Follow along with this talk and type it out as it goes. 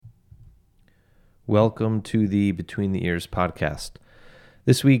Welcome to the Between the Ears podcast.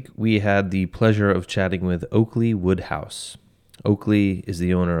 This week, we had the pleasure of chatting with Oakley Woodhouse. Oakley is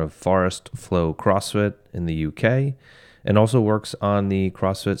the owner of Forest Flow CrossFit in the UK and also works on the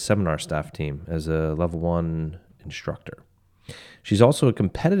CrossFit seminar staff team as a level 1 instructor. She's also a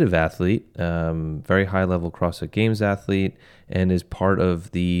competitive athlete, very high-level CrossFit Games athlete, and is part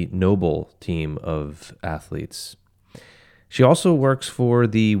of the Noble team of athletes. She also works for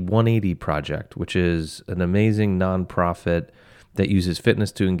the 180 Project, which is an amazing nonprofit that uses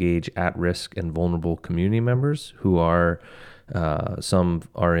fitness to engage at-risk and vulnerable community members who are, some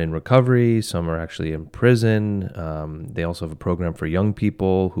are in recovery, some are actually in prison. They also have a program for young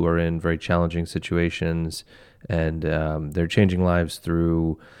people who are in very challenging situations, and they're changing lives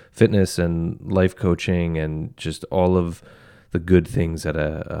through fitness and life coaching and just all of the good things that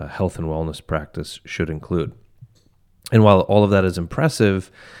a health and wellness practice should include. And while all of that is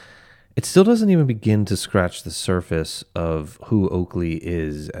impressive, it still doesn't even begin to scratch the surface of who Oakley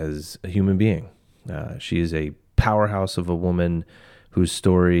is as a human being. She is a powerhouse of a woman whose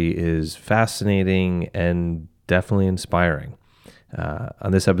story is fascinating and definitely inspiring.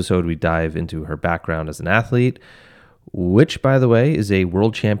 On this episode, we dive into her background as an athlete, which, by the way, is a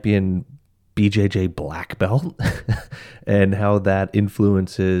world champion BJJ black belt, and how that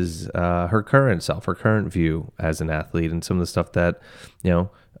influences her current self, her current view as an athlete, and some of the stuff that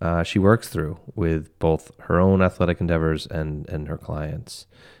she works through with both her own athletic endeavors and her clients.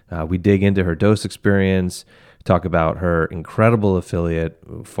 We dig into her dose experience, talk about her incredible affiliate,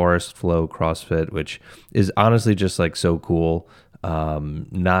 Forest Flow CrossFit, which is honestly just like so cool,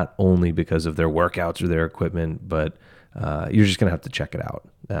 not only because of their workouts or their equipment, but you're just going to have to check it out.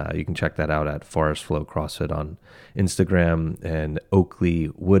 You can check that out at Forest Flow CrossFit on Instagram, and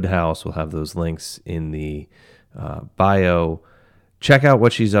Oakley Woodhouse will have those links in the bio. Check out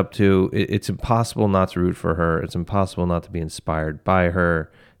what she's up to. It's impossible not to root for her. It's impossible not to be inspired by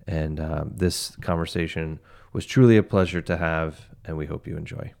her. And this conversation was truly a pleasure to have, and we hope you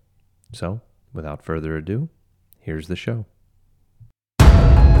enjoy. So, without further ado, here's the show.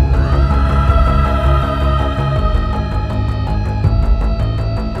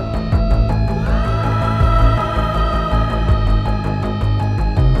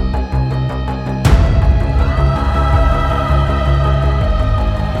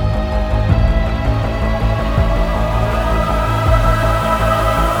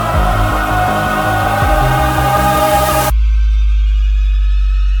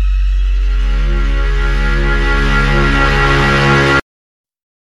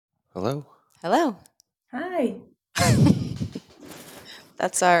 Hello. Hi.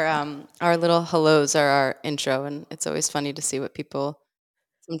 That's our little hellos are our intro, and it's always funny to see what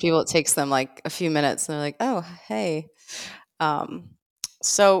some people it takes them like a few minutes and they're like, "Oh, hey."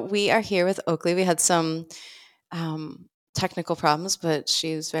 So we are here with Oakley. We had some technical problems, but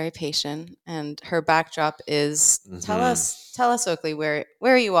she's very patient, and her backdrop is tell us Oakley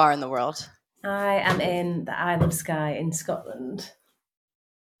where you are in the world. I am in the Isle of Skye in Scotland.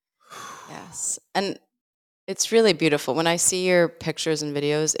 Yes. And it's really beautiful. When I see your pictures and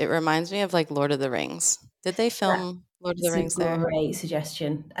videos, it reminds me of like Lord of the Rings. Did they film Lord of the Rings there? Great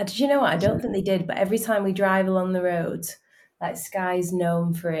suggestion. Did you know what? I don't think they did, but every time we drive along the roads, like Skye's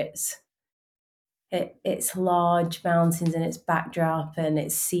known for its large mountains and its backdrop and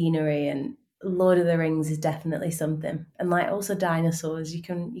its scenery, and Lord of the Rings is definitely something. And like also dinosaurs, you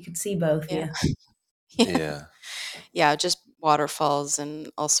could see both here. Yeah, just waterfalls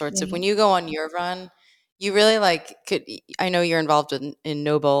and all sorts of. When you go on your run, you really I know you're involved in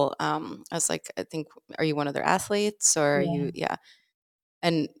Noble. As I think, are you one of their athletes or are you? Yeah,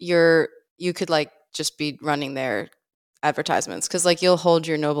 and you could like just be running their advertisements because like you'll hold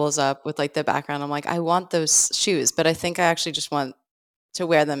your Nobles up with like the background. I'm like, I want those shoes, but I think I actually just want to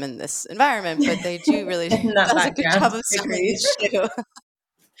wear them in this environment. But they do really does a good job of selling the shoe.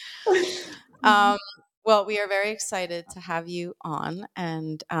 Well, we are very excited to have you on.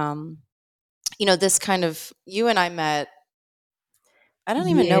 And, this kind of, you and I met, I don't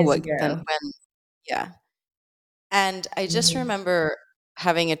even know when, yeah. And I just remember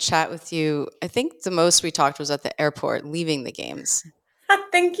having a chat with you. I think the most we talked was at the airport, leaving the games. I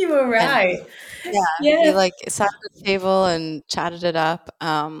think you were right. We like sat at the table and chatted it up.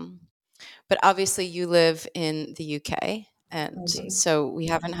 But obviously you live in the UK. And so we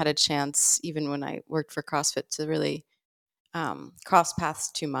haven't had a chance, even when I worked for CrossFit, to really cross paths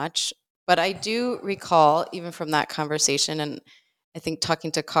too much. But I do recall, even from that conversation, and I think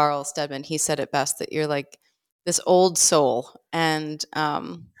talking to Carl Stedman, he said it best that you're like this old soul. And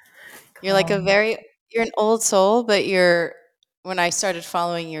you're like you're an old soul, but you're when I started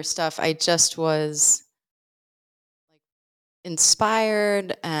following your stuff, I just was like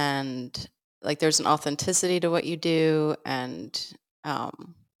inspired, and like there's an authenticity to what you do, and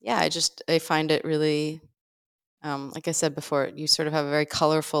yeah, I find it really, like I said before, you sort of have a very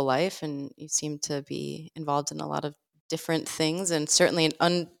colorful life, and you seem to be involved in a lot of different things, and certainly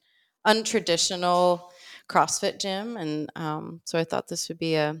an untraditional CrossFit gym, and so I thought this would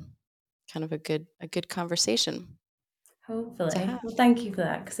be a kind of a good conversation to Hopefully. have. Well, thank you for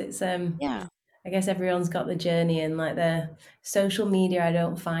that, because it's Yeah. I guess everyone's got the journey, and like the social media I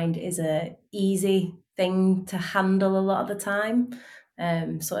don't find is a easy thing to handle a lot of the time.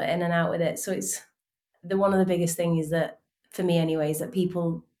 Sort of in and out with it. So it's one of the biggest things is that, for me anyways, that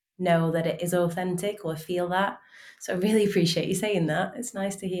people know that it is authentic or feel that. So I really appreciate you saying that. It's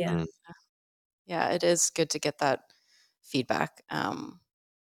nice to hear. Mm. Yeah, it is good to get that feedback.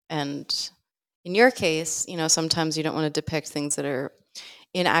 And in your case, sometimes you don't want to depict things that are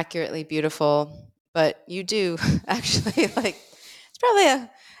inaccurately beautiful, but you do actually like it's probably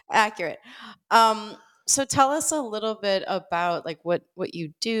accurate. So tell us a little bit about like what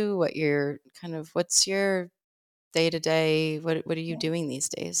you do, what's your day to day, what are you doing these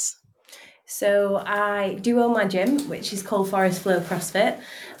days? So I do own my gym, which is called Forest Flow CrossFit.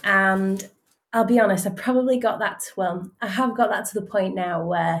 And I'll be honest, I have got that to the point now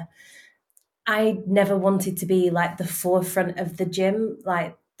where I never wanted to be like the forefront of the gym,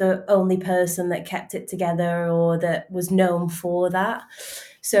 like the only person that kept it together or that was known for that.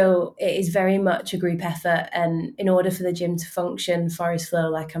 So it is very much a group effort. And in order for the gym to function, Forest Flow,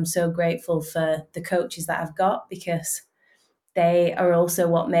 like I'm so grateful for the coaches that I've got, because they are also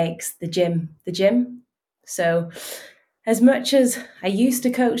what makes the gym the gym. So as much as I used to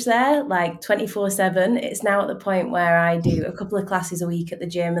coach there, like 24/7, it's now at the point where I do a couple of classes a week at the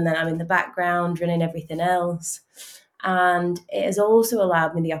gym, and then I'm in the background running everything else. And it has also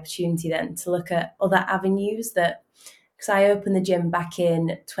allowed me the opportunity then to look at other avenues because I opened the gym back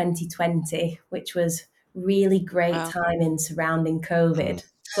in 2020, which was really great Wow. timing surrounding COVID, Mm.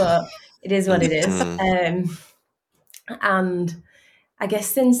 but it is what it is. Mm. And I guess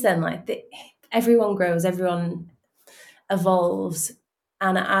since then, everyone grows, everyone evolves,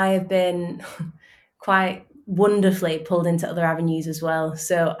 and I have been quite wonderfully pulled into other avenues as well.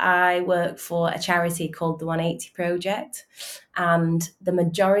 So I work for a charity called the 180 Project, and the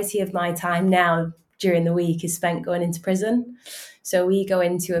majority of my time now during the week is spent going into prison. So we go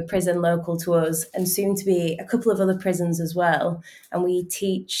into a prison local to us, and soon to be a couple of other prisons as well, and we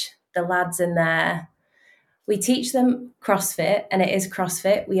teach the lads in there. We teach them CrossFit, and it is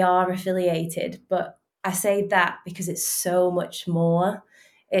CrossFit. We are affiliated, but I say that because it's so much more.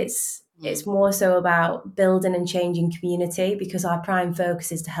 It's Mm. more so about building and changing community, because our prime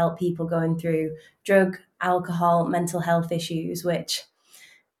focus is to help people going through drug, alcohol, mental health issues, which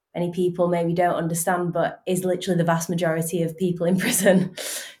many people maybe don't understand, but is literally the vast majority of people in prison.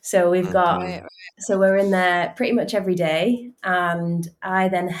 So Right. so we're in there pretty much every day, and I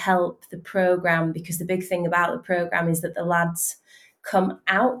then help the program, because the big thing about the program is that the lads come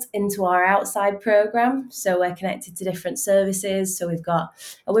out into our outside program. So we're connected to different services. So we've got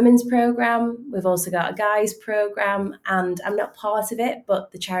a women's program, we've also got a guys program, and I'm not part of it,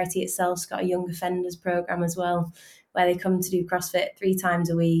 but the charity itself's got a young offenders program as well, where they come to do CrossFit 3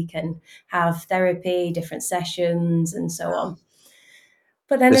 times a week and have therapy, different sessions, and so Wow. on.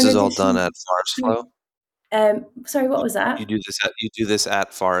 But then This in is all done addition at Forest to, Flow. sorry, what was that? You do this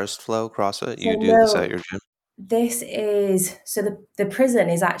at Forest Flow CrossFit. So You do this at no, your gym. the prison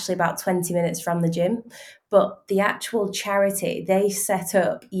is actually about 20 minutes from the gym, but the actual charity they set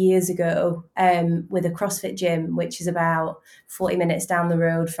up years ago with a CrossFit gym, which is about 40 minutes down the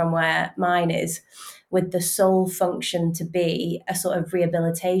road from where mine is, with the sole function to be a sort of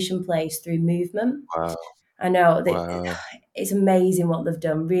rehabilitation place through movement. Wow. I know that Wow. it's amazing what they've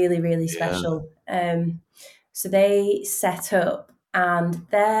done. Really, really Yeah. special. So they set up, and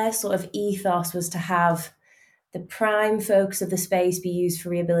their sort of ethos was to have the prime focus of the space be used for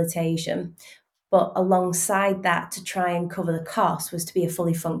rehabilitation, but alongside that, to try and cover the cost, was to be a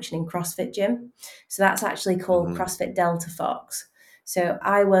fully functioning CrossFit gym. So that's actually called Hmm. CrossFit Delta Fox. So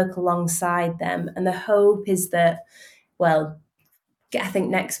I work alongside them, and the hope is that, well, I think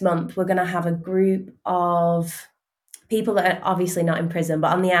next month we're going to have a group of people that are obviously not in prison,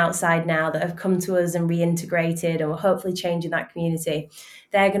 but on the outside now, that have come to us and reintegrated, and we're hopefully changing that community.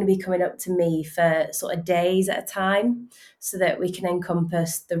 They're going to be coming up to me for sort of days at a time, so that we can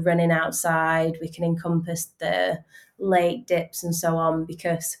encompass the running outside, we can encompass the lake dips and so on,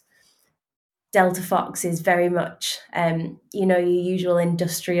 because Delta Fox is very much, your usual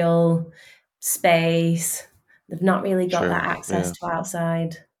industrial space, They've not really got Sure. that access Yeah. to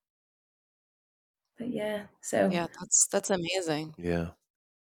outside. But so Yeah, that's amazing. Yeah.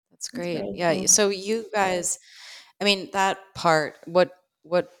 That's it's great. very Yeah, cool. so you guys, I mean, that part, what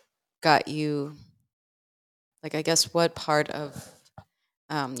got you, like, I guess, what part of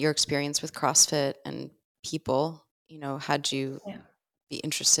your experience with CrossFit and people, had you Yeah. be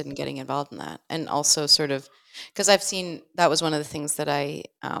interested in getting involved in that? And also sort of, because I've seen that was one of the things that I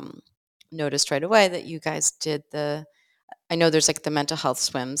noticed right away, that you guys did I know there's like the mental health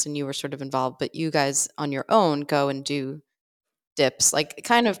swims and you were sort of involved, but you guys on your own go and do dips, like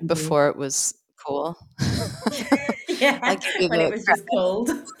kind of Mhm. before it was cool. Yeah, Like you do when it the was just cold.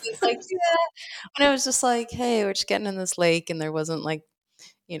 it's like, yeah. When it was just like, hey, we're just getting in this lake, and there wasn't like,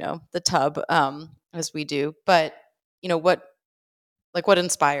 the tub as we do. But what, like, what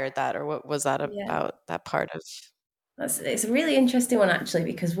inspired that, or what was that Yeah. about, that part of? It's a really interesting one actually,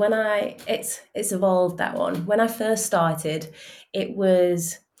 because it's evolved, that one. When I first started, it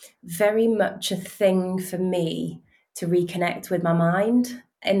was very much a thing for me to reconnect with my mind,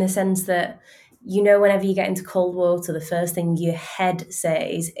 in the sense that, whenever you get into cold water, the first thing your head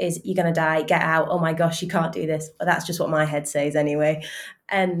says is, you're going to die, get out, oh my gosh, you can't do this. But that's just what my head says anyway.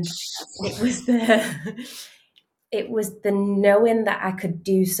 And it was the it was the knowing that I could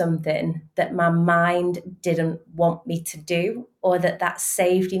do something that my mind didn't want me to do, or that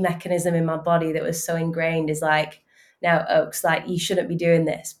safety mechanism in my body that was so ingrained is like, no, Oaks, like, you shouldn't be doing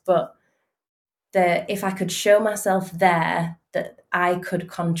this. But if I could show myself there that I could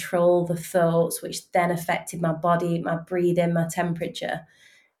control the thoughts, which then affected my body, my breathing, my temperature,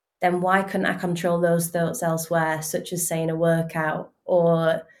 then why couldn't I control those thoughts elsewhere, such as, say, in a workout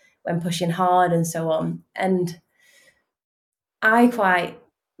or when pushing hard and so on. And I quite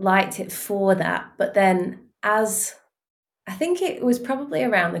liked it for that. But then, as I think it was probably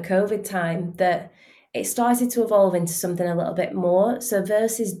around the COVID time that it started to evolve into something a little bit more. So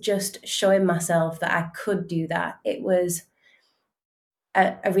versus just showing myself that I could do that, it was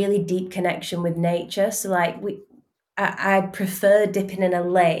a really deep connection with nature. So like I prefer dipping in a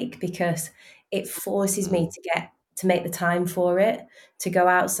lake because it forces me to make the time for it, to go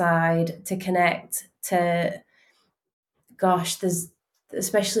outside, to connect, to, gosh, there's,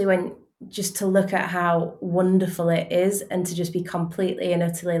 especially when, just to look at how wonderful it is, and to just be completely and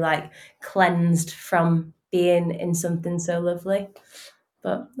utterly like cleansed from being in something so lovely.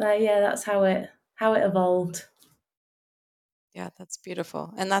 But yeah, that's how it evolved. Yeah, that's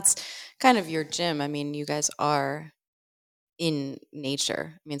beautiful. And that's kind of your gym. I mean, you guys are in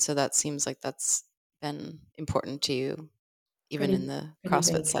nature. I mean, so that seems like that's been important to you, even in Pretty the pretty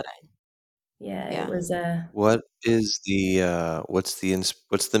CrossFit big. setting. Yeah, it Yeah. was What is what's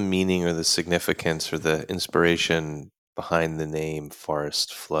the meaning or the significance or the inspiration behind the name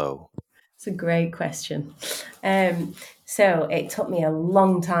Forest Flow? it's a great question. So it took me a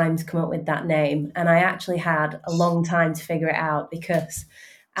long time to come up with that name, and I actually had a long time to figure it out, because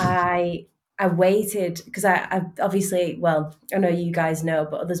I waited, because I obviously, well, I know you guys know,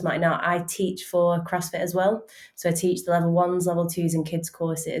 but others might not. I teach for CrossFit as well, so I teach the level 1s, level 2s, and kids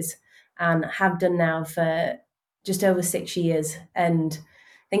courses, and have done now for just over 6 years. And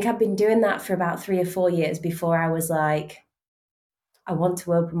I think I've been doing that for about 3 or 4 years before I was like, I want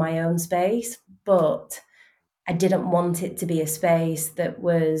to open my own space, but I didn't want it to be a space that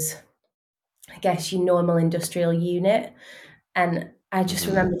was, I guess, your normal industrial unit. And I just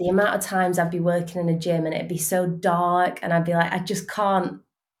remember the amount of times I'd be working in a gym and it'd be so dark, and I'd be like, I just can't.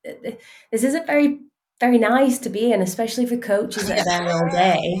 This isn't very, very nice to be in, especially for coaches that are there all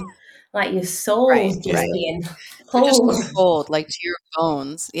day. Like, your Right, soul's just right. being You're just pulled. cold, like, to your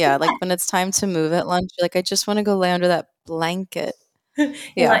bones. Yeah, like, when it's time to move at lunch, you're like, "I just wanna go lay under that blanket." You're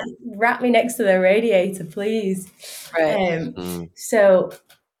Yeah, like, wrap me next to the radiator, please. right. Um, Mm. so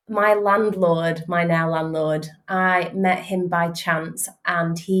my landlord, my now landlord, I met him by chance,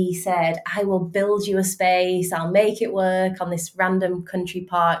 and he said, I will build you a space, I'll make it work on this random country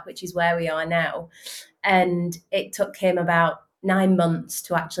park, which is where we are now. And it took him about 9 months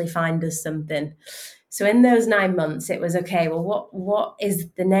to actually find us something. So in those 9 months, it was, okay, well, what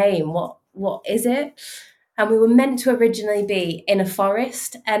is the name? What is it? And we were meant to originally be in a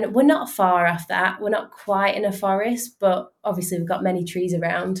forest, and we're not far off that. We're not quite in a forest, but obviously we've got many trees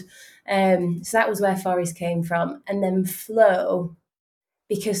around. So that was where forest came from. And then flow,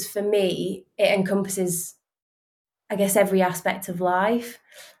 because for me, it encompasses, I guess, every aspect of life.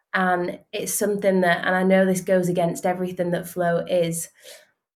 And it's something that, and I know this goes against everything that flow is,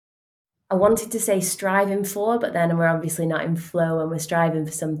 I wanted to say striving for, but then we're obviously not in flow and we're striving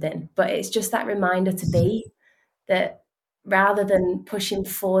for something. But it's just that reminder to be, that rather than pushing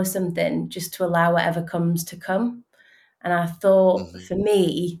for something just to allow whatever comes to come. And I thought for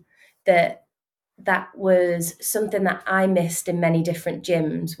me that was something that I missed in many different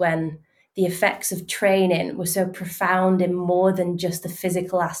gyms, when the effects of training were so profound in more than just the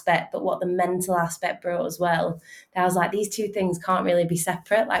physical aspect, but what the mental aspect brought as well. I was like, these two things can't really be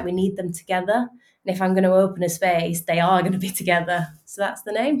separate. Like, we need them together. And if I'm going to open a space, they are going to be together. So that's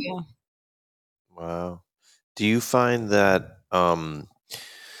the name. Yeah. Wow. Do you find that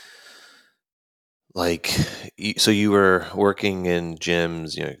like so you were working in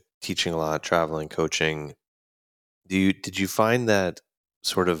gyms, teaching a lot, traveling, coaching. Did you find that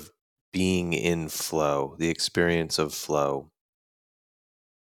sort of being in flow, the experience of flow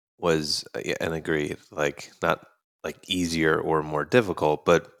was, yeah, and agreed, like not like easier or more difficult,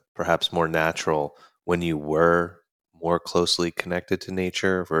 but perhaps more natural when you were more closely connected to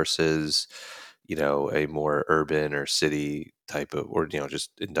nature versus, a more urban or city type of, or, just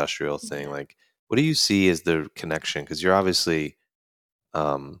industrial thing? Like, what do you see as the connection? Because you're obviously,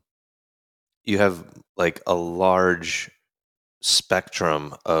 um, you have like a large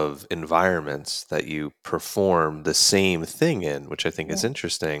spectrum of environments that you perform the same thing in, which I think is Yeah.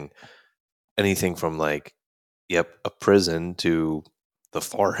 interesting. Anything from like, yep, a prison to the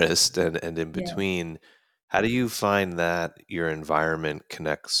forest and in Yeah. between. How do you find that your environment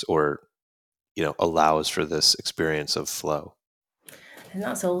connects or, allows for this experience of flow? And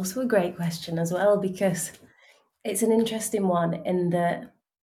that's also a great question as well, because it's an interesting one in that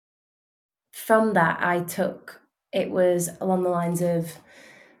from that I took, it was along the lines of,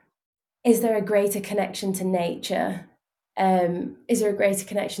 is there a greater connection to nature? Is there a greater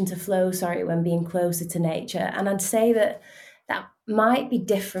connection to flow, sorry, when being closer to nature? And I'd say that that might be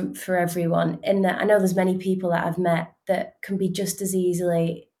different for everyone, in that I know there's many people that I've met that can be just as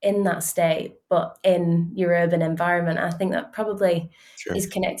easily in that state, but in your urban environment. I think that probably Sure. is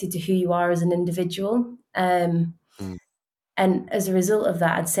connected to who you are as an individual. Mm, And as a result of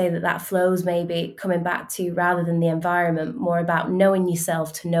that, I'd say that that flows maybe coming back to, rather than the environment, more about knowing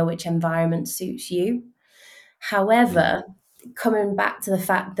yourself to know which environment suits you. mm, However, coming back to the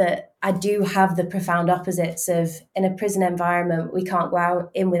fact that I do have the profound opposites of, in a prison environment, we can't go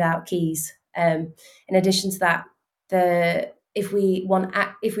out in without keys. In addition to that, if we want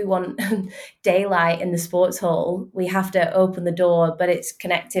daylight in the sports hall, we have to open the door, but it's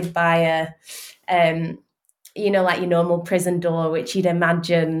connected by a like your normal prison door, which you'd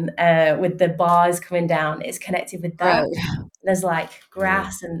imagine with the bars coming down, it's connected with that. Right. There's like yeah.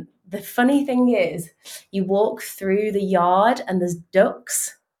 grass. And the funny thing is, you walk through the yard and there's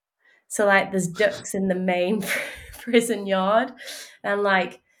ducks. So, like, there's ducks in the main prison yard. And,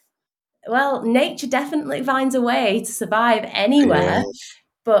 like, well, nature definitely finds a way to survive Yeah. anywhere.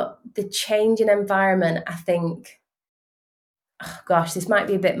 But the change in environment, I think, oh gosh, this might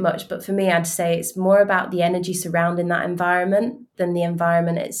be a bit much, but for me, I'd say it's more about the energy surrounding that environment than the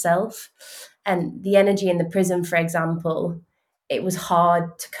environment itself. And the energy in the prison, for example, it was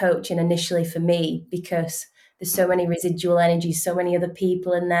hard to coach in initially for me, because there's so many residual energies, so many other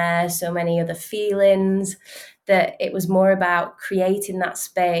people in there, so many other feelings, that it was more about creating that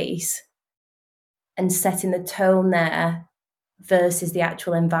space and setting the tone there versus the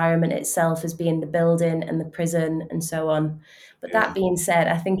actual environment itself, as being the building and the prison and so on. But that Yeah. being said,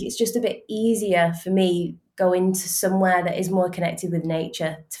 I think it's just a bit easier for me going to somewhere that is more connected with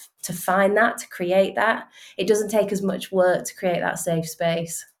nature to find that, to create that. It doesn't take as much work to create that safe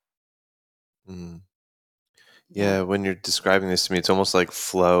space. Mm. Yeah. Yeah, when you're describing this to me, it's almost like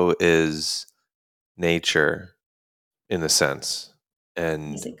flow is nature in a sense. Yes,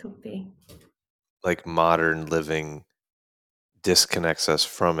 And it could be. like modern living disconnects us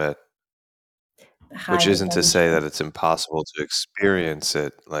from it, which High isn't to say potential. that it's impossible to experience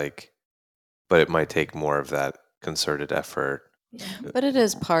it, like, but it might take more of that concerted effort. Yeah. But it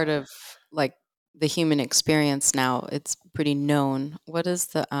is part of like the human experience now. It's pretty known. What is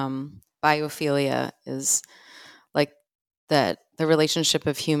the biophilia is like that the relationship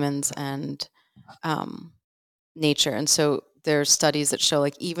of humans and um nature. And so there's studies that show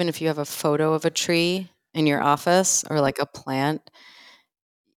like even if you have a photo of a tree in your office or like a plant,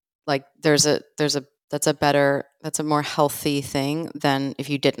 like there's a that's a more healthy thing than if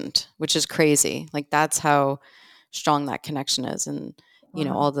you didn't, which is crazy. Like that's how strong that connection is. And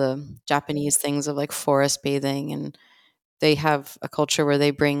Wow. all the Japanese things of like forest bathing, and they have a culture where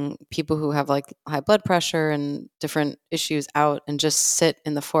they bring people who have like high blood pressure and different issues out and just sit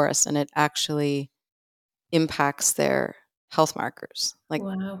in the forest, and it actually impacts their health markers. Like,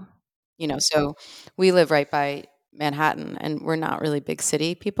 Wow. so we live right by Manhattan and we're not really big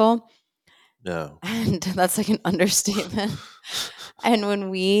city people. No. And that's like an understatement. And when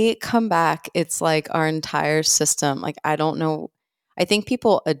we come back, it's like our entire system, like, I don't know. I think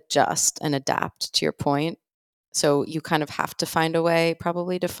people adjust and adapt to your point. So you kind of have to find a way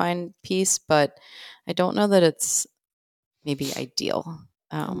probably to find peace, but I don't know that it's maybe ideal.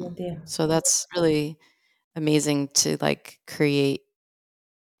 I'm with you. So that's really amazing to like create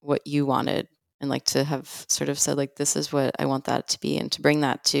what you wanted and like to have sort of said like, this is what I want that to be, and to bring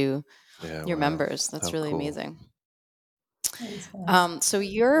that to Yeah, your wow. members. That's How really cool. amazing. Thanks, guys. So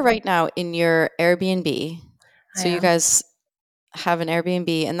you're right now in your Airbnb. I So you am. guys have an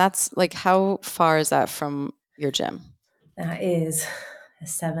Airbnb, and that's like, how far is that from your gym? That is a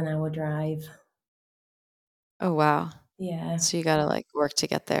 7-hour drive. Oh wow. Yeah, So you got to like work to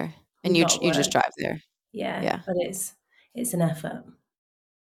get there, we and you got you just work. drive there. Yeah, Yeah. but it's an effort.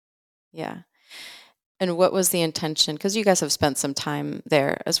 Yeah. And what was the intention? Because you guys have spent some time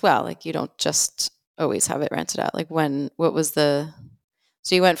there as well. Like, you don't just always have it rented out. Like, what was the,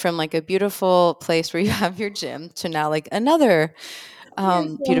 so you went from like a beautiful place where you have your gym to now like another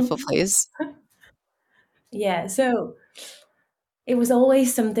Yes, beautiful well, place. yeah. So it was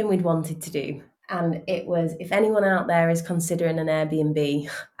always something we'd wanted to do. And it was, if anyone out there is considering an Airbnb,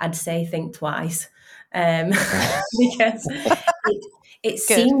 I'd say think twice. Because it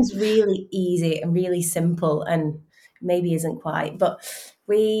Good. seems really easy and really simple, and maybe isn't quite. But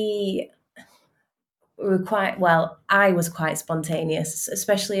we were quite, well, I was quite spontaneous,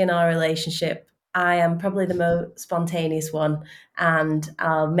 especially in our relationship. I am probably the most spontaneous one, and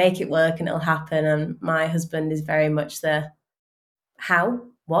I'll make it work and it'll happen. And my husband is very much the how,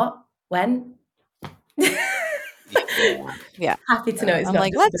 what, when. Yeah. Happy to know it's I'm not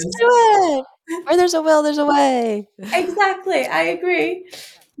like, just let's us. do it. Where there's a will, there's a way. Exactly, I agree.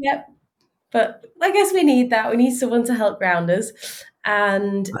 Yep. But I guess we need that. We need someone to help ground us.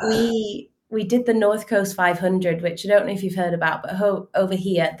 And we did the North Coast 500, which I don't know if you've heard about, but over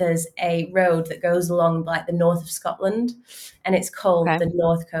here there's a road that goes along like the north of Scotland, and it's called Okay. the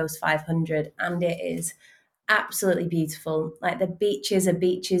North Coast 500, and it is absolutely beautiful. Like the beaches are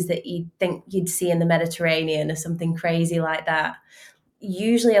beaches that you'd think you'd see in the Mediterranean or something crazy like that.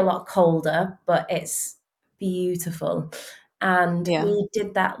 Usually a lot colder, but it's beautiful. And Yeah. we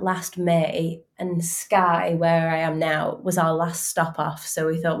did that last May, and Skye, where I am now, was our last stop off. So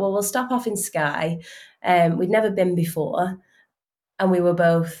we thought, well, we'll stop off in Skye. We'd never been before, and we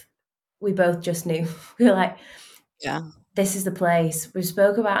both just knew. We were like, Yeah. this is the place. We've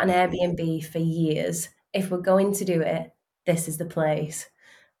spoke about an Airbnb for years. If we're going to do it, this is the place.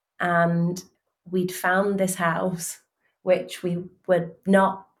 And we'd found this house, which we were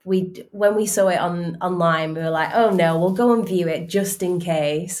not. We when we saw it online, we were like, "Oh no, we'll go and view it just in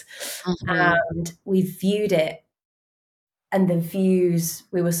case." Hmm. And we viewed it, and the views,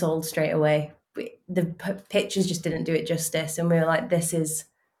 we were sold straight away. The pictures just didn't do it justice, and we were like, this is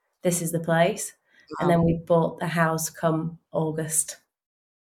the place." And Wow. then we bought the house come August,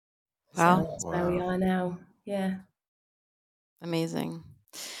 so Wow. that's where we Wow. are now. Yeah, Amazing.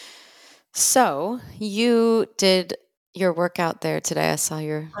 So you did your workout there today. I saw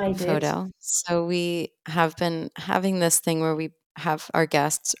your I did. photo. So we have been having this thing where we have our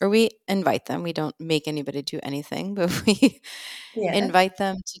guests, or we invite them. We don't make anybody do anything, but we Yeah, invite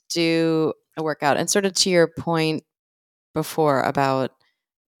them to do a workout. And sort of to your point before about,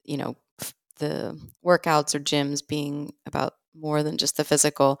 the workouts or gyms being about more than just the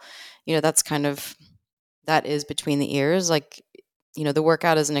physical, that's kind of, that is between the ears. Like, the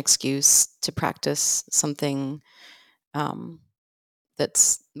workout is an excuse to practice something um,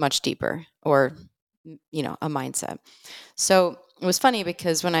 that's much deeper, or, a mindset. So it was funny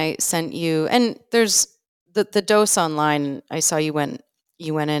because when I sent you, and there's the dose online, I saw you went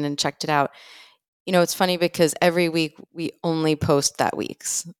in and checked it out. It's funny because every week we only post that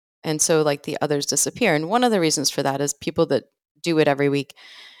week's. And so like the others disappear. And one of the reasons for that is people that do it every week,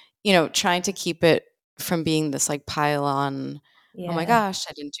 trying to keep it from being this like pile on, oh my yeah. gosh,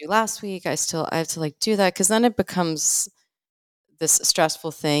 I didn't do last week. I have to like do that. Cause then it becomes this stressful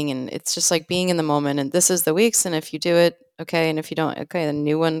thing. And it's just like being in the moment. And this is the weeks. And if you do it, okay. And if you don't, okay, the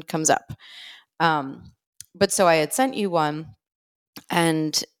new one comes up. Um, but so I had sent you one,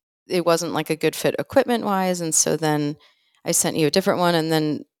 and it wasn't like a good fit equipment wise. And so then I sent you a different one. And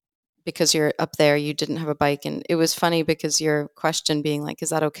then because you're up there, you didn't have a bike. And it was funny because your question being like, is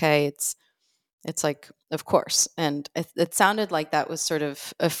that okay? It's like, of course. And it sounded like that was sort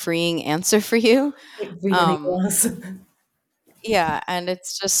of a freeing answer for you. It really Um, was. yeah. And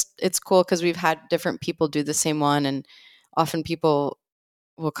it's cool because we've had different people do the same one. And often people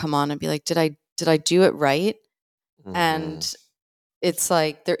will come on and be like, did I do it right? Hmm. And it's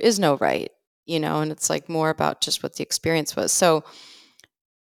like, there is no right. and it's like more about just what the experience was. So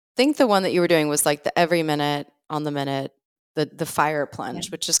I think the one that you were doing was like the every minute on the minute, the fire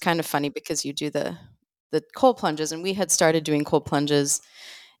plunge, which is kind of funny because you do the cold plunges, and we had started doing cold plunges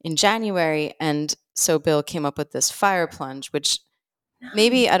in January. And so Bill came up with this fire plunge, which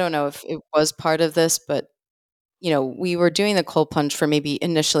maybe, I don't know if it was part of this, but we were doing the cold plunge for maybe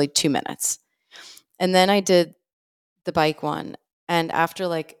initially 2 minutes. And then I did the bike one. And after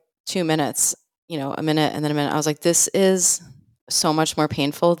like 2 minutes, a minute and then a minute, I was like, this is so much more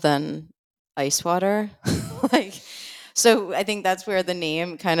painful than ice water. Like, so I think that's where the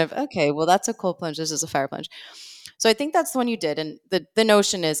name kind of, okay, well, that's a cold plunge. This is a fire plunge. So I think that's the one you did. And the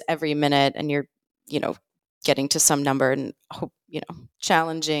notion is every minute and you're, getting to some number, and hope,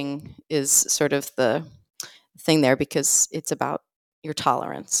 challenging is sort of the thing there because it's about your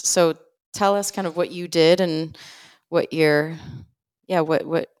tolerance. So tell us kind of what you did and what your,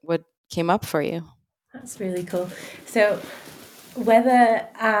 what came up for you. That's really cool. So whether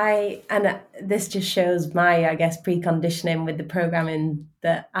this just shows my, I guess, preconditioning with the programming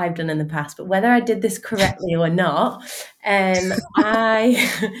that I've done in the past, but whether I did this correctly or not, so I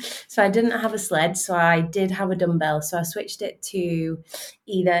didn't have a sled, so I did have a dumbbell. So I switched it to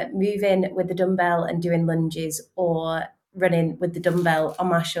either moving with the dumbbell and doing lunges or running with the dumbbell on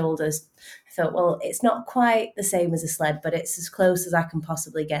my shoulders. I thought, well, it's not quite the same as a sled, but it's as close as I can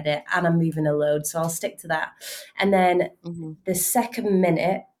possibly get it, and I'm moving a load, so I'll stick to that. And then the second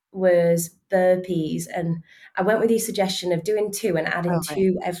minute was burpees, and I went with your suggestion of doing 2 and adding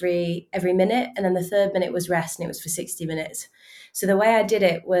 2 every minute, and then the third minute was rest, and it was for 60 minutes. So the way I did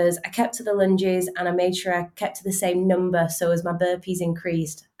it was I kept to the lunges and I made sure I kept to the same number. So as my burpees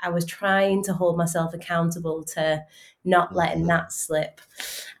increased, I was trying to hold myself accountable to not letting that slip.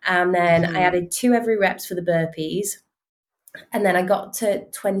 And then I added 2 every reps for the burpees. And then I got to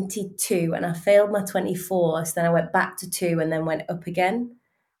 22 and I failed my 24. So then I went back to 2 and then went up again.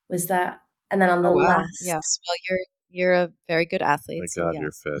 Was that? And then on the last. Yes. Well, you're a very good athlete. Oh my God, yes.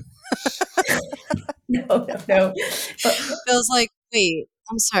 you're fit. No. But Phil's like, wait,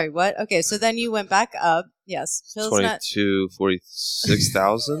 I'm sorry, what? Okay, so then you went back up. Yes. Phil's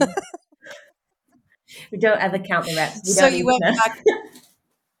 46,000. We don't ever count the reps. So you went back.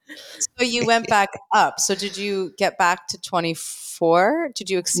 So you went back up. So did you get back to 24? Did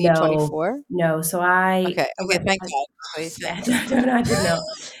you exceed 24? No. So I... Okay, thank God. No, I did not.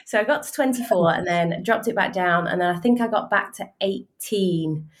 So I got to 24 and then dropped it back down. And then I think I got back to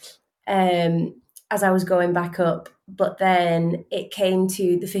 18 as I was going back up. But then it came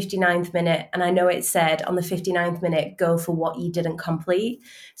to the 59th minute. And I know it said on the 59th minute, go for what you didn't complete.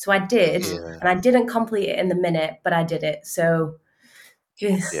 So I did. And I didn't complete it in the minute, but I did it. So...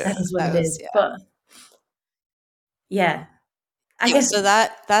 that is what it is. Yeah. But yeah, I guess so.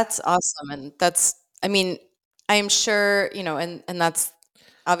 That's awesome, and that's. I mean, I am sure and that's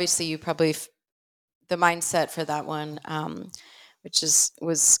obviously you probably the mindset for that one, which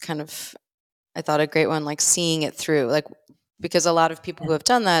was kind of, I thought, a great one. Like seeing it through, like because a lot of people who have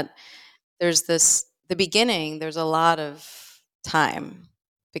done that, there's the beginning. There's a lot of time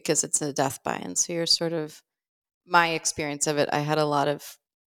because it's a death by, and so you're sort of. My experience of it, I had a lot of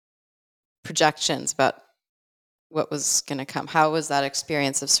projections about what was going to come. How was that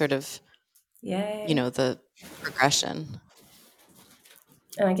experience of sort of, the progression?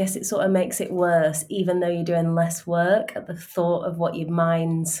 And I guess it sort of makes it worse, even though you're doing less work, at the thought of what your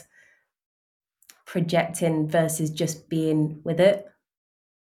mind's projecting versus just being with it.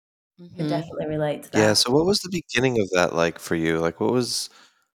 I definitely relate to that. Yeah. So what was the beginning of that like for you? Like what was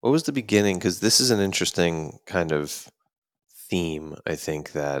the beginning? Because this is an interesting kind of theme, I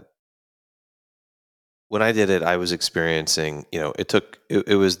think, that when I did it, I was experiencing,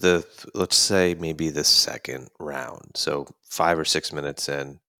 it was let's say maybe the second round. So 5 or 6 minutes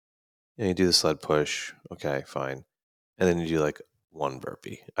in, you do the sled push. Okay, fine. And then you do like 1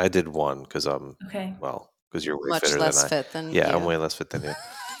 burpee. I did 1 because because you're way much fitter less than I. fit than yeah, you. I'm way less fit than you.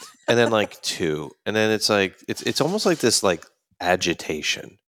 And then like 2. And then it's like, it's almost like this like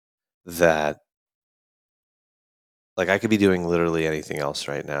agitation that like I could be doing literally anything else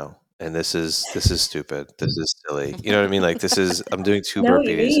right now. And this is stupid. This is silly. You know what I mean? Like I'm doing 2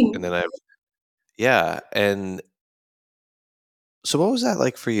 burpees and then and so what was that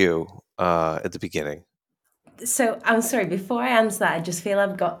like for you at the beginning? So I'm sorry, before I answer that, I just feel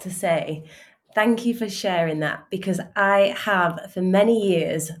I've got to say thank you for sharing that, because I have for many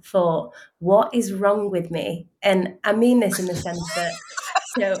years thought, what is wrong with me? And I mean this in the sense that,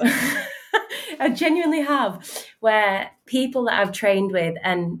 I genuinely have. where people that I've trained with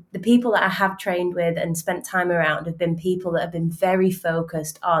and the people that I have trained with and spent time around have been people that have been very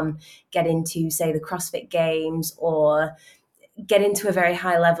focused on getting to, say, the CrossFit Games or get into a very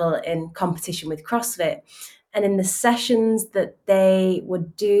high level in competition with CrossFit. And in the sessions that they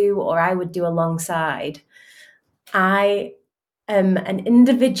would do or I would do alongside, I am an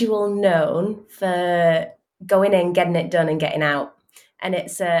individual known for going in, getting it done, and getting out. And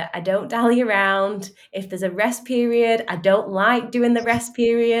I don't dally around. If there's a rest period, I don't like doing the rest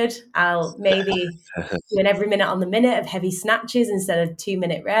period. I'll maybe do an every minute on the minute of heavy snatches instead of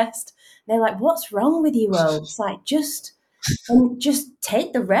 2-minute rest. And they're like, "What's wrong with you, O?" It's like, just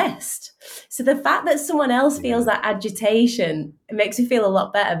take the rest. So the fact that someone else feels that agitation, it makes me feel a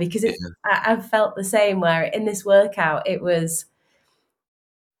lot better, because I've felt the same, where in this workout it was,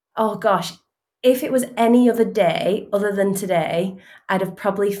 oh gosh, if it was any other day other than today, I'd have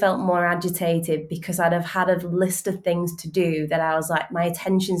probably felt more agitated, because I'd have had a list of things to do that I was like, my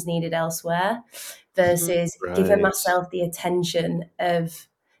attention's needed elsewhere, versus giving myself the attention of,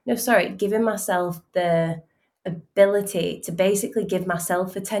 giving myself the ability to basically give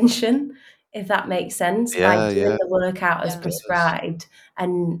myself attention, if that makes sense, by doing the workout as prescribed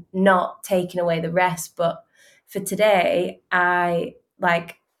and not taking away the rest. But for today, I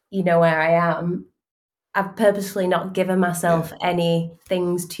like, where I am, I've purposefully not given myself any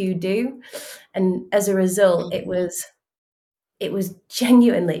things to do. And as a result, it was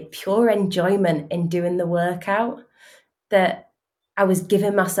genuinely pure enjoyment in doing the workout, that I was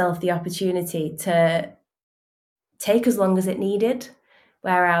giving myself the opportunity to take as long as it needed.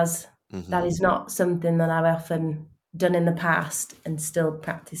 Whereas that is not something that I've often done in the past and still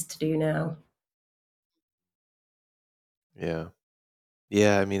practice to do now. Yeah.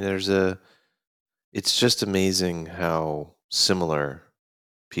 Yeah, I mean, it's just amazing how similar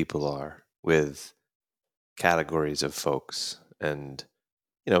people are with categories of folks. And,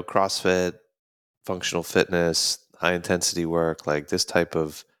 CrossFit, functional fitness, high intensity work, like this type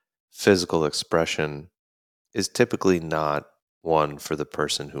of physical expression is typically not one for the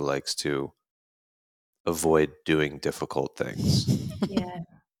person who likes to avoid doing difficult things. Yeah.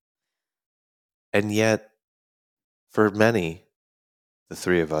 And yet, for many, the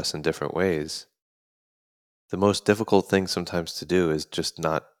three of us in different ways, the most difficult thing sometimes to do is just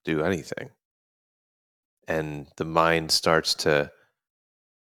not do anything. And the mind starts to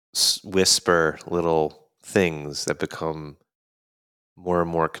whisper little things that become more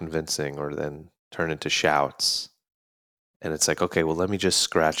and more convincing, or then turn into shouts. And it's like, okay, well, let me just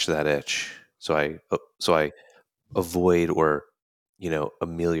scratch that itch. So I avoid, or,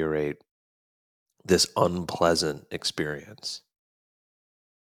 ameliorate this unpleasant experience.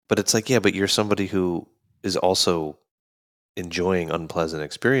 But it's like, yeah, but you're somebody who is also enjoying unpleasant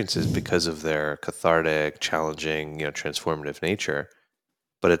experiences because of their cathartic, challenging, transformative nature.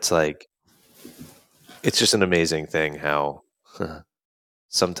 But it's like, it's just an amazing thing how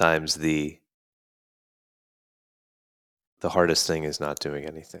sometimes the hardest thing is not doing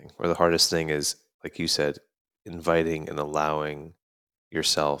anything, or the hardest thing is, like you said, inviting and allowing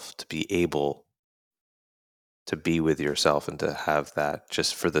yourself to be able to be with yourself and to have that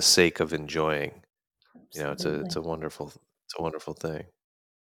just for the sake of enjoying. It's a wonderful thing.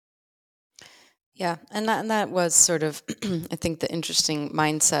 Yeah, and that was sort of I think the interesting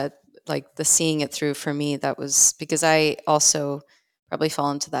mindset, like the seeing it through for me. That was because I also probably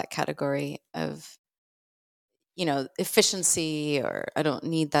fall into that category of, efficiency, or I don't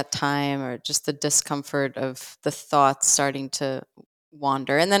need that time, or just the discomfort of the thoughts starting to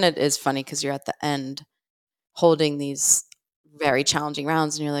wander. And then it is funny because you're at the end holding these very challenging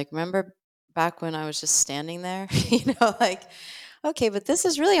rounds, and you're like, remember back when I was just standing there? Like, okay, but this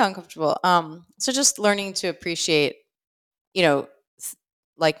is really uncomfortable. So just learning to appreciate, you know,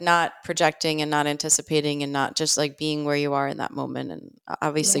 like not projecting and not anticipating, and not just like being where you are in that moment. And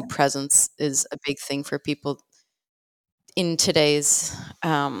obviously presence is a big thing for people in today's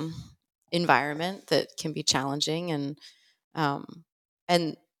environment that can be challenging. Um,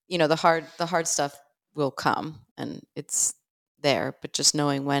 and the hard stuff will come, and it's there, but just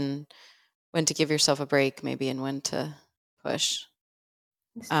knowing when to give yourself a break, maybe, and when to push.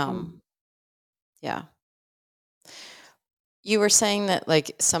 Yeah. You were saying that,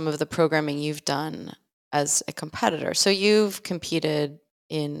 like, some of the programming you've done as a competitor. So you've competed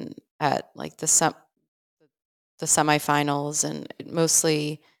at like the semifinals, and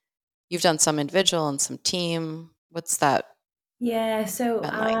mostly you've done some individual and some team. What's that Yeah, so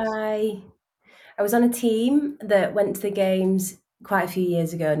been like? I was on a team that went to the games quite a few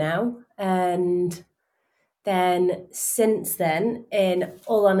years ago now, and then since then, in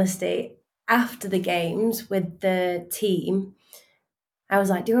all honesty, after the games with the team, I was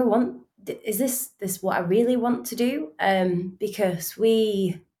like, is this what I really want to do? Because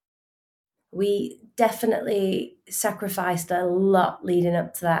we definitely sacrificed a lot leading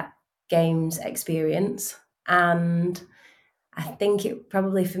up to that games experience. And I think it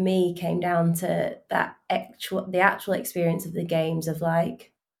probably for me came down to the actual experience of the games of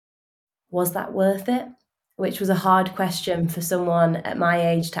like, was that worth it? Which was a hard question for someone at my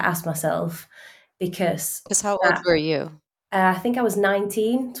age to ask myself, because How old were you? I think I was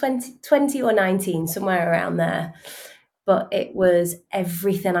 19, 20 or 19, somewhere around there. But it was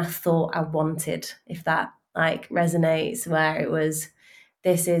everything I thought I wanted, if that like resonates, where it was,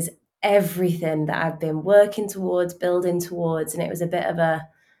 this is everything that I've been working towards, building towards. And it was a bit of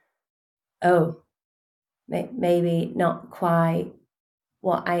oh, maybe not quite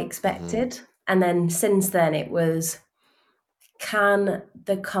what I expected. And then since then, it was, can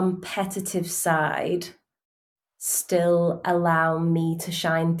the competitive side still allow me to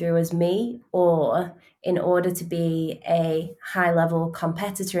shine through as me? Or in order to be a high level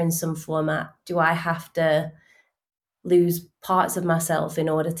competitor in some format, do I have to lose parts of myself in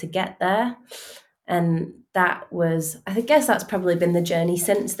order to get there? And that was, I guess that's probably been the journey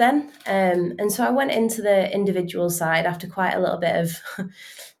since then. And so I went into the individual side after quite a little bit of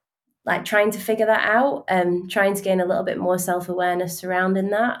like trying to figure that out and trying to gain a little bit more self-awareness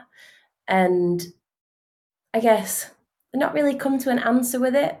surrounding that. And I guess not really come to an answer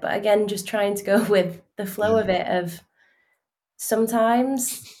with it, but again, just trying to go with the flow of it, of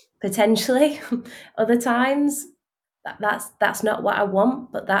sometimes, potentially, other times, that's not what I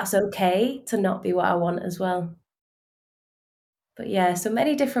want, but that's okay to not be what I want as well. But yeah, so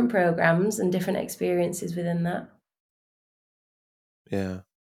many different programs and different experiences within that. Yeah.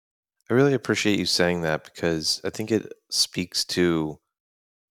 I really appreciate you saying that, because I think it speaks to,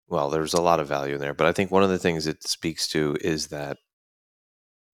 well, there's a lot of value in there, but I think one of the things it speaks to is that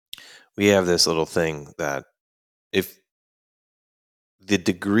we have this little thing that if the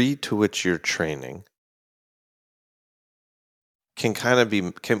degree to which you're training can kind of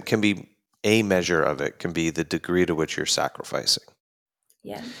be, can be a measure of it, can be the degree to which you're sacrificing.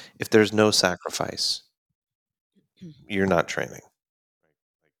 Yeah. If there's no sacrifice, you're not training.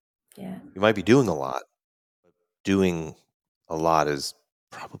 Yeah. You might be doing a lot, but doing a lot is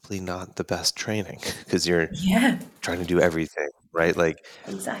probably not the best training, because you're trying to do everything, right? Like,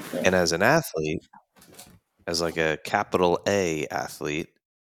 Exactly. and as an athlete, as like a capital A athlete,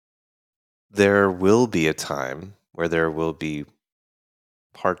 there will be a time where there will be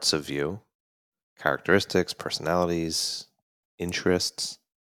parts of you, characteristics, personalities, interests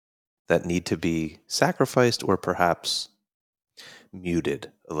that need to be sacrificed or perhaps muted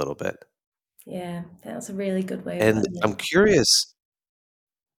a little bit. Yeah, that's a really good way of And putting it.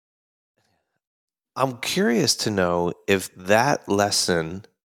 I'm curious to know if that lesson,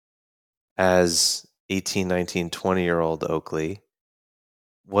 as 18, 19, 20-year-old Oakley,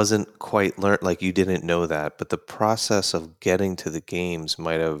 wasn't quite learned, like you didn't know that, but the process of getting to the games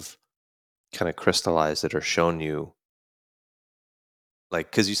might have kind of crystallized it or shown you, like,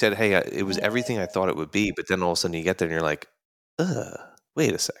 because you said, hey, it was everything I thought it would be, but then all of a sudden you get there and you're like,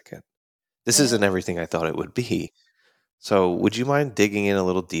 wait a second, this Yeah. isn't everything I thought it would be. So would you mind digging in a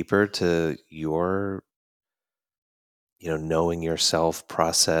little deeper to your, knowing yourself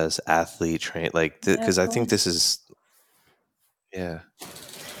process, athlete train, like, Yeah, because of I think course. this is, yeah.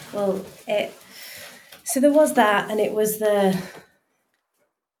 Well, so there was that, and it was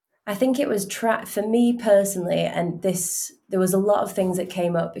I think it was for me personally, and there was a lot of things that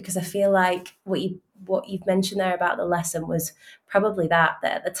came up, because I feel like what you've mentioned there about the lesson was probably that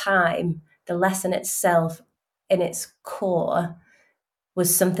at the time, the lesson itself in its core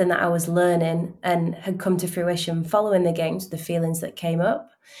was something that I was learning and had come to fruition following the games, the feelings that came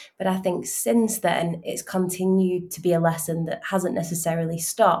up. But I think since then, it's continued to be a lesson that hasn't necessarily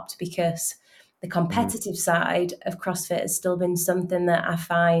stopped, because the competitive side of CrossFit has still been something that I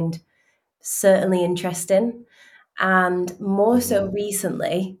find certainly interesting. And more so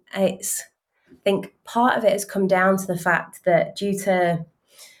recently, I think part of it has come down to the fact that and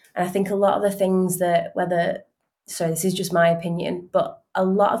I think a lot of the things that, this is just my opinion, but a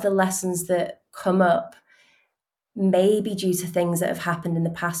lot of the lessons that come up may be due to things that have happened in the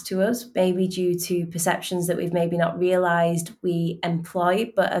past to us, maybe due to perceptions that we've maybe not realized we employ,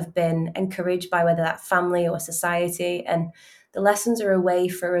 but have been encouraged by whether that family or society. And the lessons are a way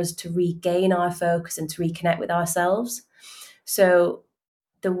for us to regain our focus and to reconnect with ourselves. So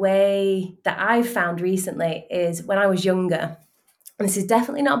the way that I've found recently is, when I was younger, And this is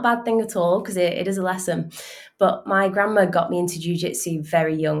definitely not a bad thing at all, because it is a lesson. But my grandma got me into jiu-jitsu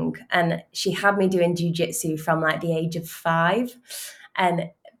very young, and she had me doing jiu-jitsu from like the age of 5. And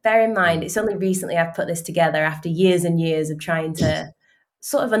bear in mind, it's only recently I've put this together after years and years of trying to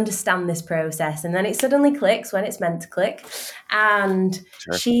sort of understand this process. And then it suddenly clicks when it's meant to click. And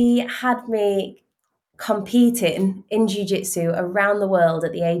Sure. she had me competing in jiu-jitsu around the world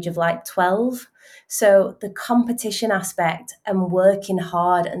at the age of like 12. So the competition aspect and working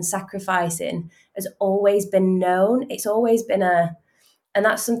hard and sacrificing has always been known. It's always been and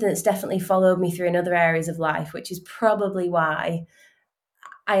that's something that's definitely followed me through in other areas of life, which is probably why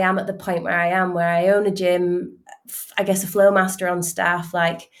I am at the point where I am, where I own a gym, I guess a flow master on staff.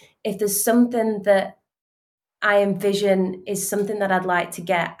 Like, if there's something that I envision is something that I'd like to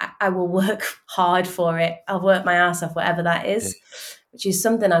get, I will work hard for it. I'll work my ass off, whatever that is, which is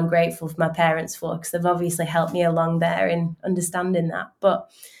something I'm grateful for my parents for, because they've obviously helped me along there in understanding that.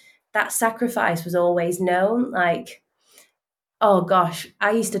 But that sacrifice was always known. Like, oh gosh,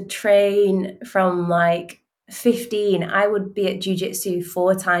 I used to train from like 15. I would be at jiu-jitsu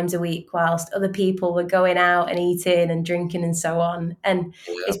 4 times a week whilst other people were going out and eating and drinking and so on. And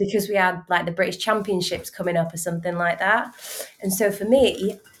it's because we had like the British Championships coming up or something like that. And so for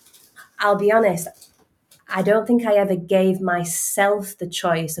me, I'll be honest, I don't think I ever gave myself the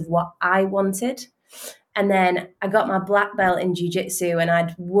choice of what I wanted. And then I got my black belt in jiu-jitsu, and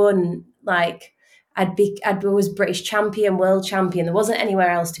I'd won, like, I was British champion, world champion. There wasn't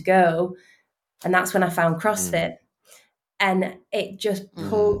anywhere else to go. And that's when I found CrossFit. And it just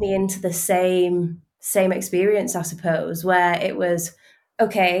pulled me into the same experience, I suppose, where it was,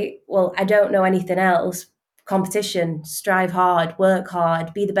 okay, well, I don't know anything else. Competition, strive hard, work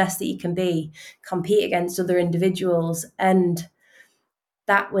hard, be the best that you can be, compete against other individuals. And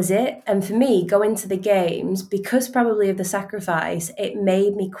that was it. And for me, going to the games, because probably of the sacrifice, it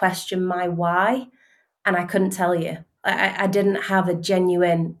made me question my why. And I couldn't tell you. I didn't have a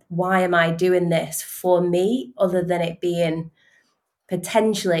genuine, why am I doing this for me, other than it being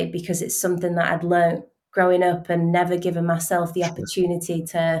potentially because it's something that I'd learned growing up and never given myself the opportunity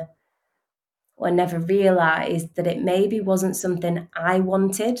to, or never realized that it maybe wasn't something I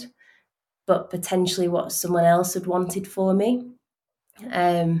wanted, but potentially what someone else had wanted for me.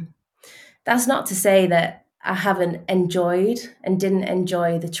 That's not to say that I haven't enjoyed and didn't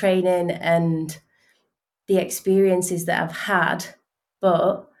enjoy the training and the experiences that I've had.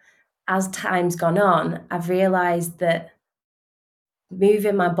 But as time's gone on, I've realized that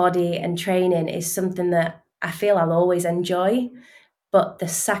moving my body and training is something that I feel I'll always enjoy. But the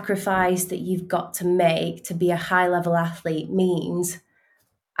sacrifice that you've got to make to be a high level athlete means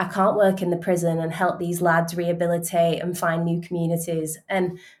I can't work in the prison and help these lads rehabilitate and find new communities.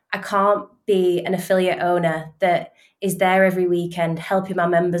 And I can't be an affiliate owner that is there every weekend, helping my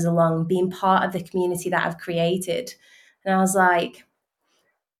members along, being part of the community that I've created. And I was like,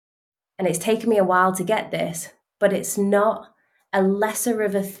 and it's taken me a while to get this, but it's not a lesser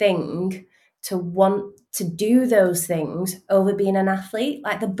of a thing to want to do those things over being an athlete.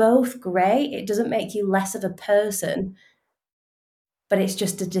 Like, they're both great. It doesn't make you less of a person, but it's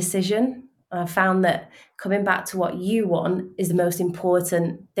just a decision. And I found that coming back to what you want is the most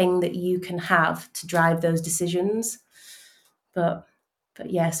important thing that you can have to drive those decisions. But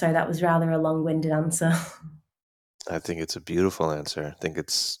yeah, sorry, that was rather a long-winded answer. I think it's a beautiful answer. I think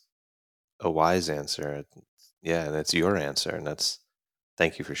it's a wise answer. Yeah, and it's your answer, and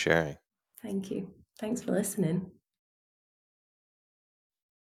thank you for sharing. Thank you. Thanks for listening.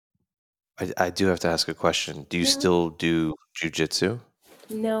 I do have to ask a question. Do you still do jujitsu?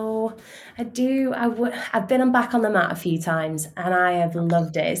 No, I do. I've been back on the mat a few times, and I have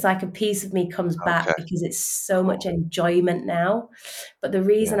loved it. It's like a piece of me comes back Okay. because it's so much enjoyment now. But the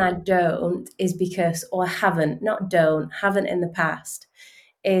reason I don't is because, or haven't in the past,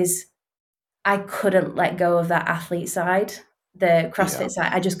 is I couldn't let go of that athlete side, the CrossFit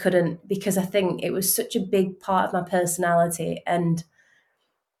side. I just couldn't, because I think it was such a big part of my personality. And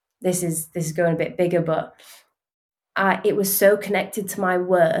this is going a bit bigger, but it was so connected to my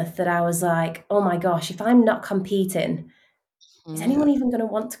worth that I was like, oh my gosh, if I'm not competing, is anyone even going to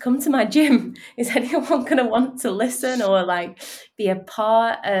want to come to my gym? Is anyone going to want to listen or like be a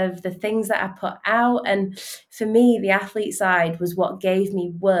part of the things that I put out? And for me, the athlete side was what gave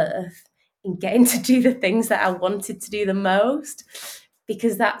me worth in getting to do the things that I wanted to do the most,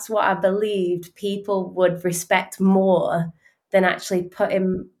 because that's what I believed people would respect more than actually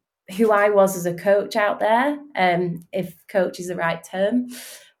putting who I was as a coach out there, if coach is the right term.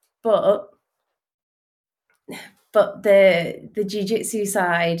 But But the jiu-jitsu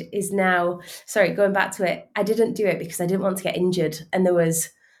side is now, sorry, going back to it, I didn't do it because I didn't want to get injured. And there was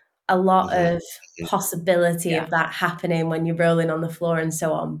a lot of possibility of that happening when you're rolling on the floor and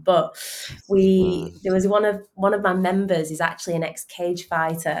so on. But there was one of my members is actually an ex-cage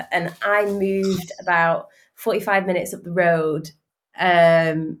fighter, and I moved about 45 minutes up the road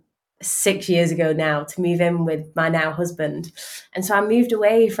 6 years ago now to move in with my now husband. And so I moved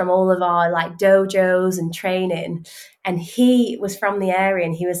away from all of our like dojos and training. And he was from the area,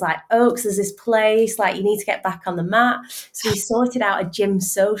 and he was like, Oaks, there's this place, like you need to get back on the mat. So he sorted out a gym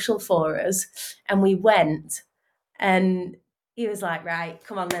social for us, and we went. And he was like, right,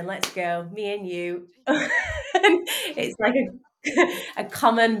 come on then, let's go, me and you. And it's like a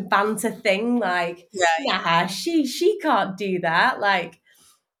common banter thing, like, nah, she can't do that. Like,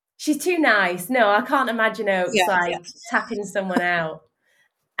 she's too nice. No, I can't imagine Oaks tapping someone out.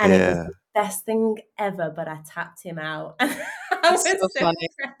 And it was the best thing ever, but I tapped him out. I was so funny.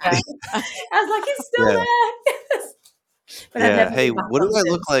 proud. I was like, he's still there. But yeah. Hey, what do I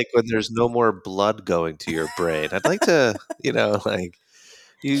look like when there's no more blood going to your brain? I'd like to, like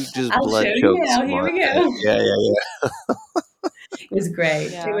you just I'll blood show choke you now. Here we go. Yeah. It was great.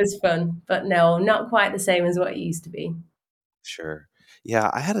 Yeah. It was fun, but no, not quite the same as what it used to be. Sure.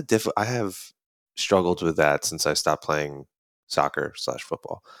 Yeah, I have struggled with that since I stopped playing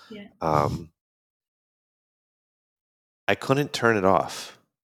soccer/football. Yeah. I couldn't turn it off.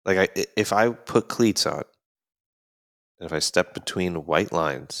 Like if I put cleats on, and if I stepped between white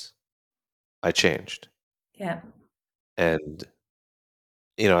lines, I changed. Yeah. And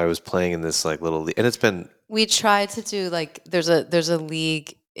I was playing in this like little league, and it's been. We tried to do like there's a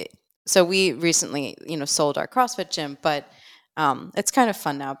league. So we recently sold our CrossFit gym, but it's kind of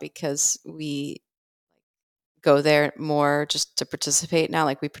fun now because we go there more just to participate now.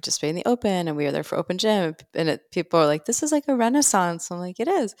 Like we participate in the open, and we are there for open gym, and people are like, this is like a renaissance. I'm like, it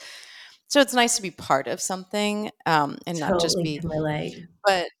is. So it's nice to be part of something and not just be. Can relate.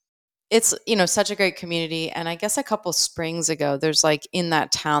 But it's such a great community. And I guess a couple springs ago, there's like in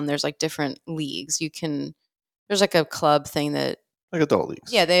that town, there's like different leagues. There's like a club thing that like adult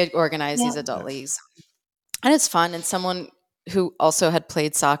leagues. Yeah, they organize these adult leagues, and it's fun. And someone who also had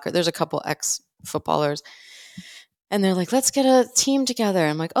played soccer, there's a couple ex-footballers, and they're like, let's get a team together.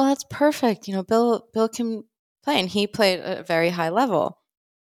 I'm like, oh, that's perfect. Bill can play, and he played at a very high level,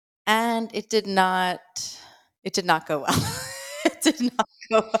 and it did not go well. It did not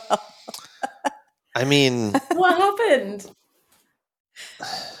go well. I mean, what happened?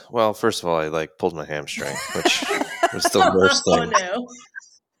 Well, first of all, I pulled my hamstring, which was the worst thing. Oh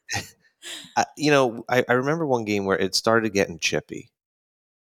no! I remember one game where it started getting chippy,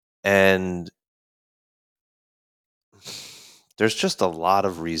 and there's just a lot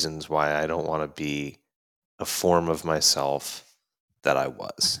of reasons why I don't want to be a form of myself that I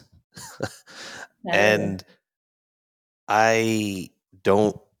was. And I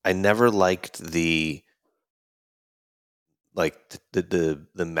never liked the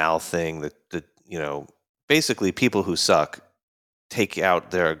mouth thing that basically people who suck take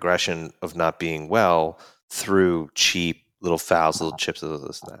out their aggression of not being well through cheap little fouls, little chips,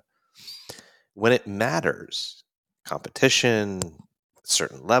 this and that. When it matters, competition,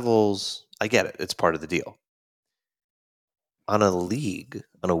 certain levels, I get it. It's part of the deal. On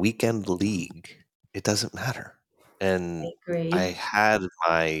a weekend league, it doesn't matter. And I had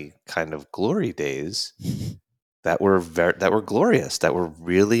my kind of glory days that were glorious, that were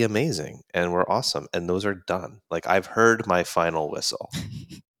really amazing and were awesome. And those are done. Like I've heard my final whistle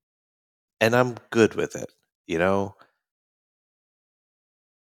and I'm good with it,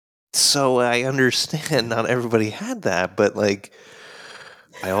 So I understand not everybody had that, but I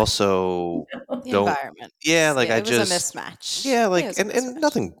also the environment. Yeah, like it was a mismatch. Yeah, and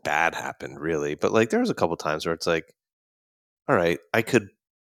nothing bad happened really, but there was a couple times where it's like, all right, I could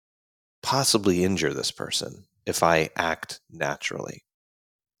possibly injure this person if I act naturally.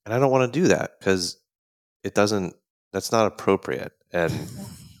 And I don't want to do that because that's not appropriate. And,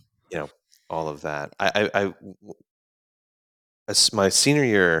 all of that. As my senior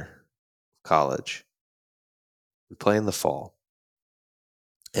year of college, we play in the fall.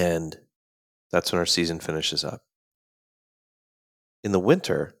 And that's when our season finishes up. In the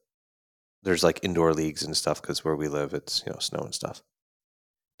winter, there's indoor leagues and stuff because where we live, it's, snow and stuff.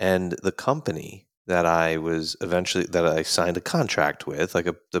 And the company that I signed a contract with,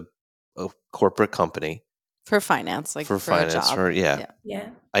 a corporate company for finance, for finance, a job. Yeah.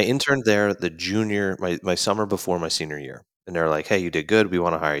 I interned there my summer before my senior year, and they're like, "Hey, you did good. We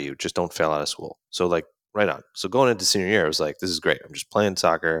want to hire you. Just don't fail out of school." So right on. So going into senior year, I was like, "This is great. I'm just playing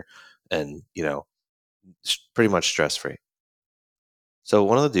soccer, and pretty much stress-free. So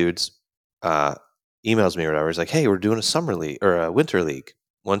one of the dudes emails me or whatever. He's like, hey, we're doing a summer league or a winter league.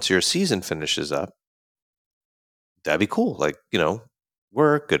 Once your season finishes up, that'd be cool. Like,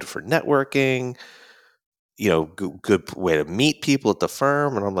 work, good for networking, good way to meet people at the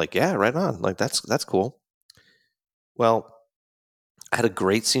firm. And I'm like, yeah, right on. Like, that's cool. Well, I had a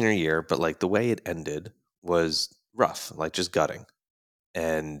great senior year, but like the way it ended was rough, like just gutting.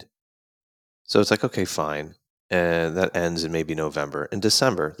 And so it's like, okay, fine. And that ends in maybe November. In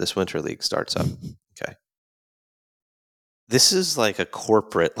December, this winter league starts up. Okay. This is like a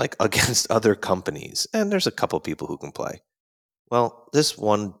corporate, like against other companies. And there's a couple people who can play. Well, this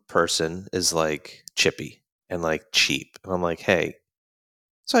one person is like chippy and like cheap. And I'm like, hey.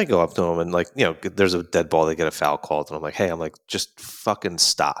 So I go up to him and like, there's a dead ball, they get a foul called. And I'm like, hey, just fucking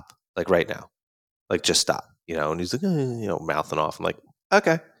stop. Like right now. Like just stop. And he's like, mouthing off. I'm like,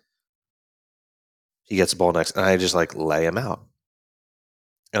 okay. He gets the ball next, and I just like lay him out.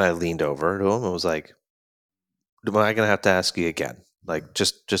 And I leaned over to him and was like, am I gonna have to ask you again? Like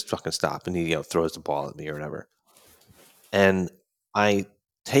just fucking stop. And he, throws the ball at me or whatever. And I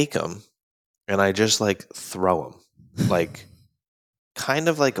take him and I just like throw him. Like kind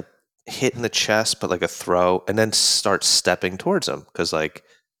of like a hit in the chest, but like a throw, and then start stepping towards him because like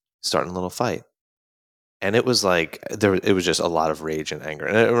starting a little fight. And it was like it was just a lot of rage and anger,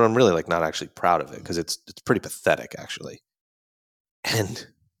 and I'm really like not actually proud of it because it's pretty pathetic actually. And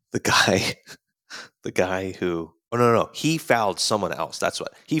the guy who no, he fouled someone else. That's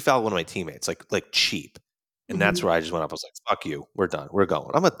what he fouled one of my teammates, like cheap, and that's where I just went up. I was like, "Fuck you, we're done, we're going."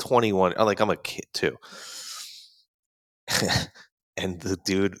 I'm a 21, I'm a kid too. And the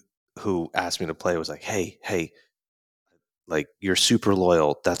dude who asked me to play was like, hey, like you're super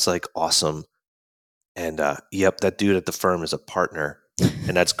loyal. That's like awesome. And yep, that dude at the firm is a partner,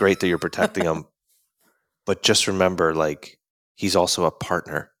 and that's great that you're protecting him. But just remember, like he's also a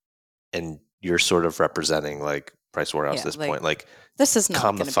partner, and you're sort of representing like Price Waterhouse at this point. Like this is not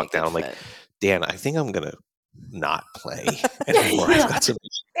calm the fuck down. I'm like, Dan, I think I'm gonna not play anymore. I've got some.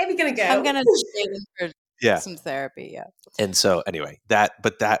 Maybe gonna go. I'm gonna stay in for some therapy. Yeah. And so anyway, that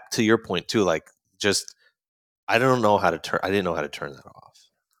to your point too, like just I didn't know how to turn that off.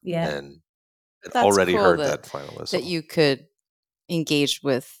 Yeah. And I'd That's already cool heard that final whistle. That you could engage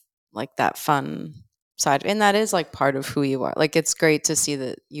with like that fun side. And that is like part of who you are. Like it's great to see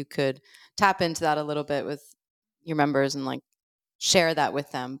that you could tap into that a little bit with your members and like share that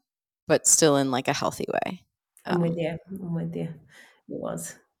with them, but still in like a healthy way. I'm with you. It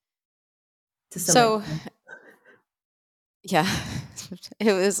was. So yeah,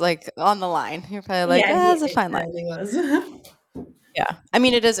 it was like on the line. You're probably like, it's a fine line. Was. Yeah. I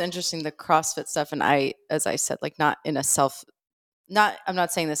mean, it is interesting, the CrossFit stuff. And as I said, like I'm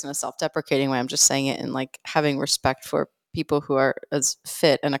not saying this in a self-deprecating way. I'm just saying it in like having respect for people who are as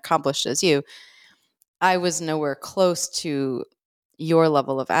fit and accomplished as you. I was nowhere close to your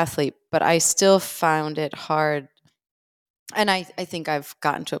level of athlete, but I still found it hard. And I think I've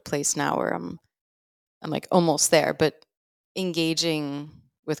gotten to a place now where I'm like almost there, but engaging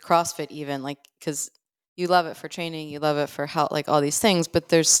with CrossFit even like, cause you love it for training, you love it for health, like all these things, but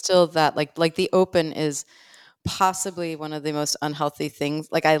there's still that like the open is possibly one of the most unhealthy things.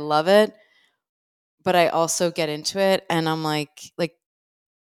 Like I love it, but I also get into it and I'm like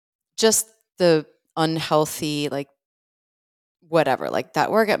just the unhealthy, like whatever, like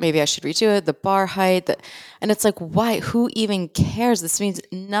that workout, maybe I should redo it, the bar height, and it's like, why, who even cares? This means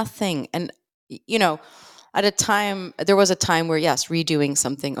nothing. And there was a time where yes, redoing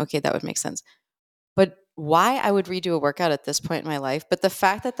something, okay, that would make sense. But why I would redo a workout at this point in my life, but the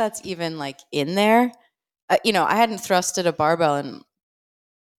fact that that's even like in there, I hadn't thrusted a barbell in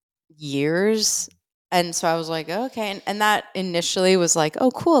years. And so I was like, okay. And that initially was like,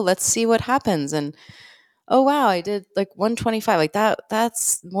 oh, cool. Let's see what happens. And oh, wow, I did like 125. Like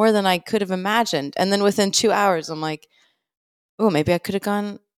that's more than I could have imagined. And then within 2 hours, I'm like, oh, maybe I could have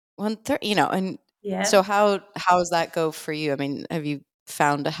gone 130, and so how does that go for you? I mean, have you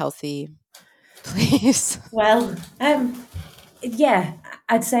found a healthy place? Well, yeah,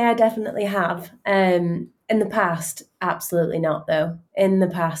 I'd say I definitely have. In the past, absolutely not, though. In the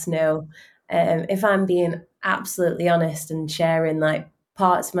past, no. If I'm being absolutely honest and sharing like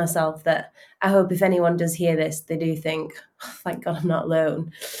parts of myself that I hope if anyone does hear this, they do think, oh, thank God I'm not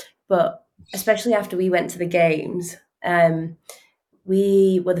alone. But especially after we went to the games,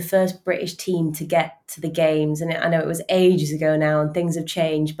 we were the first British team to get to the games, and I know it was ages ago now, and things have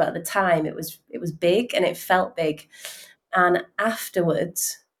changed. But at the time, it was big, and it felt big. And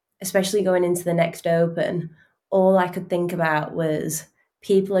afterwards, especially going into the next Open, all I could think about was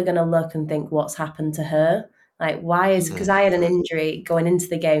people are going to look and think, what's happened to her? Like, why is, because I had an injury going into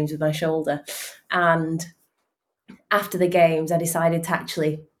the games with my shoulder. And after the games, I decided to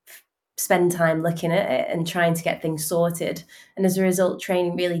actually spend time looking at it and trying to get things sorted. And as a result,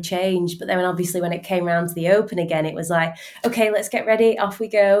 training really changed. But then obviously when it came around to the open again, it was like, okay, let's get ready, off we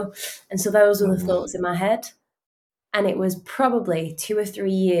go. And so those were the thoughts in my head. And it was probably 2 or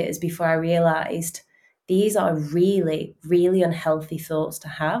 3 years before I realized these are really, really unhealthy thoughts to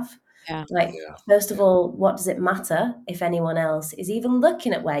have. Yeah. Like, first of all, what does it matter if anyone else is even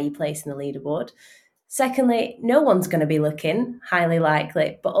looking at where you place in the leaderboard? Secondly, no one's going to be looking, highly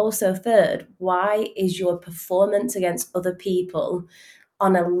likely. But also, third, why is your performance against other people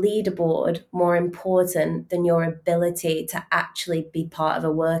on a leaderboard more important than your ability to actually be part of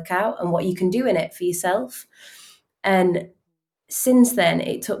a workout and what you can do in it for yourself? And since then,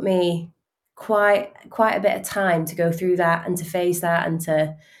 it took me quite a bit of time to go through that and to face that and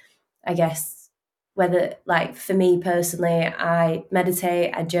to, I guess, whether, like, for me personally, I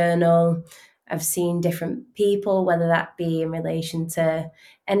meditate, I journal, I've seen different people, whether that be in relation to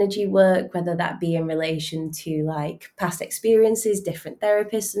energy work, whether that be in relation to like past experiences, different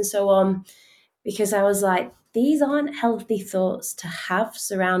therapists and so on, because I was like, these aren't healthy thoughts to have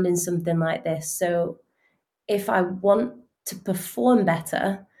surrounding something like this. So if I want to perform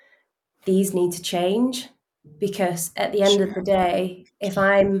better, these need to change, because at the end of the day, if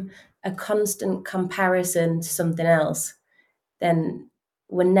I'm a constant comparison to something else, then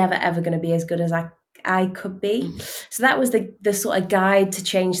we're never ever going to be as good as I could be. So that was the sort of guide to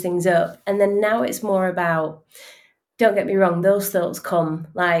change things up. And then now it's more about, don't get me wrong, those thoughts come.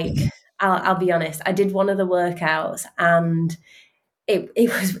 Like, I'll be honest, I did one of the workouts and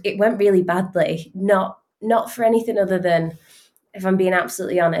it went really badly. Not for anything other than, if I'm being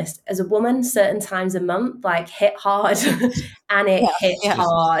absolutely honest, as a woman, certain times a month like hit hard and it hit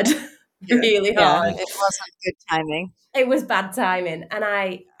hard, really hard. It wasn't good timing. It was bad timing. And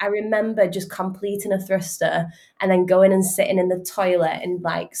I remember just completing a thruster and then going and sitting in the toilet in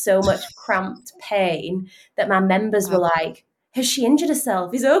like so much cramped pain that my members were like, has she injured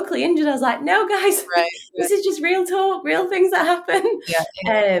herself? Is Oakley injured? I was like, no, guys, this is just real talk, real things that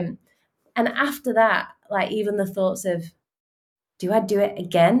happen. And after that, like, even the thoughts of, do I do it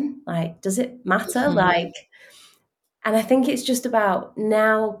again? Like, does it matter? Like, and I think it's just about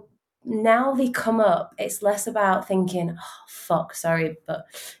now they come up, it's less about thinking, oh, fuck, sorry, but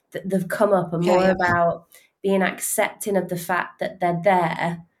they've come up, and more about being accepting of the fact that they're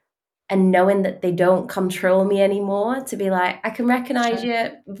there and knowing that they don't control me anymore, to be like, I can recognize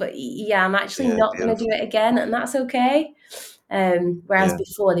you, but I'm actually not going to do it again, and that's okay. Whereas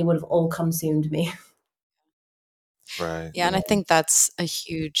before they would have all consumed me. Right. Yeah, and I think that's a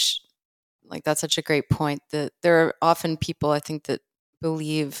huge, like, that's such a great point, that there are often people, I think, that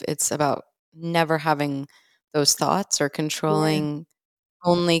believe it's about never having those thoughts or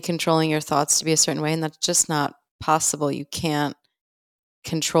only controlling your thoughts to be a certain way, and that's just not possible. You can't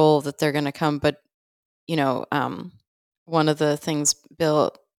control that they're going to come. But one of the things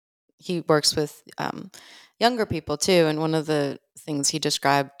Bill, he works with younger people too, and one of the things he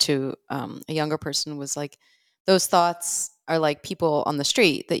described to a younger person was like, those thoughts are like people on the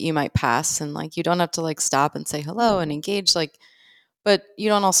street that you might pass, and like you don't have to like stop and say hello and engage, like, but you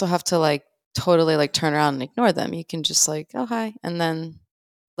don't also have to like totally like turn around and ignore them. You can just like, oh, hi, and then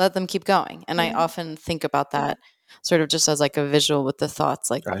let them keep going. And I often think about that sort of just as like a visual with the thoughts,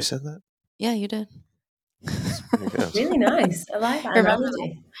 like, I said that? yeah, you did. Really nice. I like that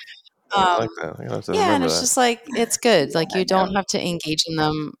analogy. I like that. I have to Yeah, and remember it's that. just like, it's good. Like, you don't have to engage in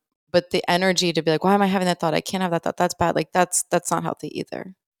them, but the energy to be like, why am I having that thought? I can't have that thought. That's bad. Like, that's not healthy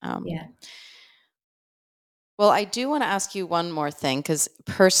either. Well, I do want to ask you one more thing, because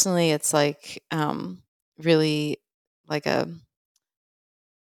personally, it's like really like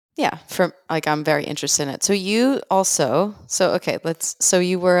for like, I'm very interested in it. So you also, so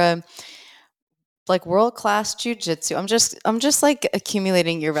you were a like world-class jujitsu. I'm just like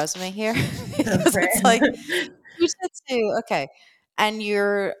accumulating your resume here because it's like jujitsu. Okay. And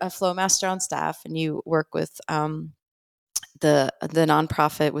you're a flow master on staff, and you work with the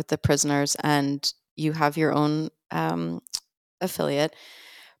nonprofit with the prisoners, and you have your own affiliate.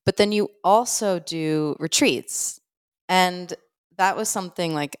 But then you also do retreats. And that was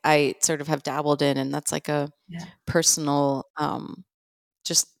something like I sort of have dabbled in, and that's like a personal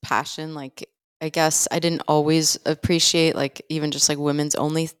just passion. Like, I guess I didn't always appreciate like even just like women's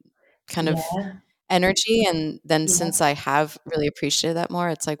only kind of energy. And then since I have really appreciated that more,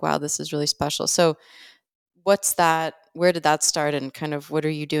 it's like, wow, this is really special. So what's that? Where did that start? And kind of what are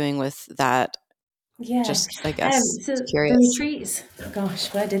you doing with that Yeah. Just, I guess, So the curious. retreats,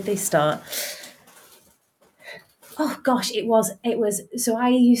 gosh, where did they start? Oh gosh, it was. So I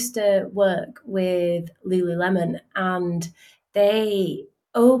used to work with Lululemon, and they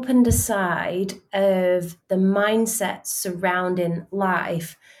opened a side of the mindset surrounding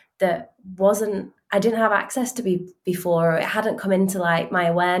life that wasn't I didn't have access to before. Or it hadn't come into like my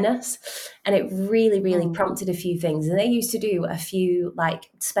awareness, and it really Mm, prompted a few things. And they used to do a few like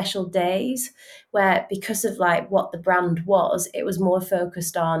special days where, because of like what the brand was, it was more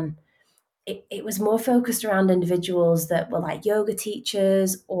focused around individuals that were like yoga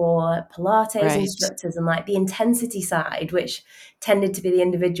teachers or Pilates right. instructors, and like the intensity side, which tended to be the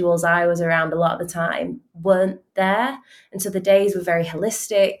individuals I was around a lot of the time, weren't there. And so the days were very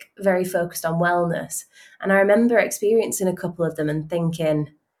holistic, very focused on wellness. And I remember experiencing a couple of them and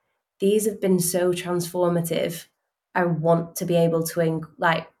thinking, these have been so transformative. I want to be able to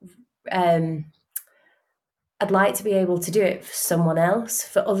um, I'd like to be able to do it for someone else,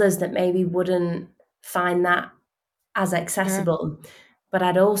 for others that maybe wouldn't find that as Sure. accessible. But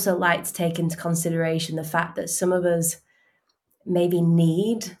I'd also like to take into consideration the fact that some of us maybe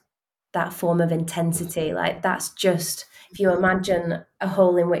need that form of intensity. Like, that's just, if you imagine a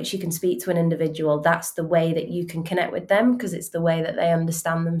hole in which you can speak to an individual, that's the way that you can connect with them, because it's the way that they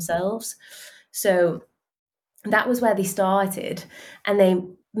understand themselves. So that was where they started, and they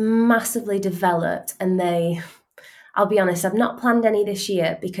massively developed, and I'll be honest, I've not planned any this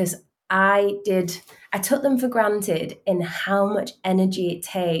year because I took them for granted in how much energy it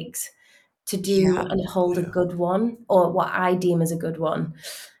takes to do Yeah, and hold a Yeah. good one, or what I deem as a good one.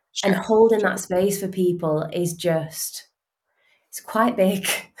 And sure. holding that space for people is just, it's quite big.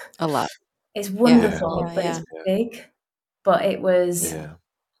 A lot. It's Yeah. wonderful, but it's Yeah. big. But it was, Yeah.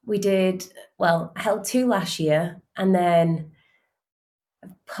 we did, well, I held two last year, and then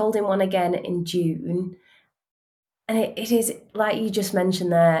holding one again in June. And it is, like you just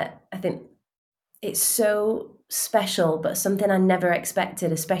mentioned there, I think it's so special, but something I never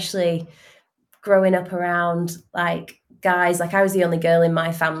expected, especially growing up around like guys. Like, I was the only girl in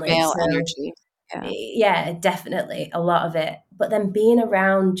my family. Male So, energy. Yeah. yeah, definitely a lot of it. But then being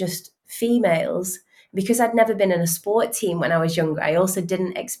around just females, because I'd never been in a sport team when I was younger, I also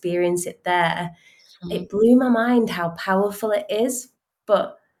didn't experience it there. Mhm. It blew my mind how powerful it is.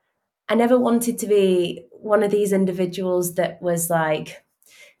 But I never wanted to be one of these individuals that was like,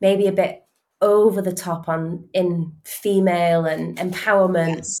 maybe a bit over the top on in female and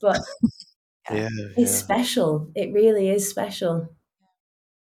empowerment, Yes. but Yeah. Yeah. it's Yeah. special. It really is special.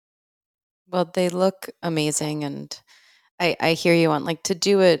 Well, they look amazing, and I hear you on like to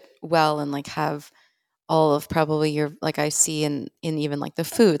do it well and like have all of probably your like I see in even like the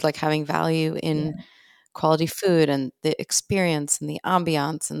food, like having value in Yeah, quality food and the experience and the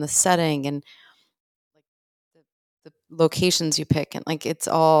ambiance and the setting and like the locations you pick, and like it's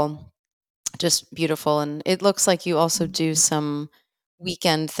all just beautiful. And it looks like you also do some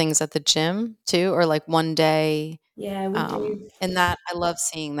weekend things at the gym too, or like one day. yeah, we do. And that I love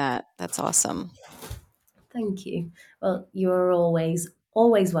seeing that. That's awesome. Thank you. Well, you're always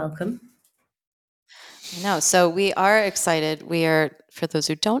welcome. I know. So we are excited. We are, for those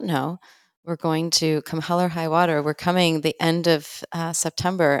who don't know, we're going to come hell or high water. We're coming the end of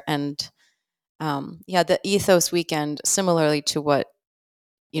September, and yeah, the Ethos weekend, similarly to what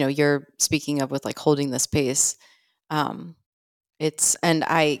you're speaking of with like holding the space. Um, it's and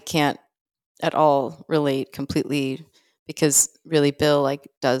I can't at all relate completely because really Bill like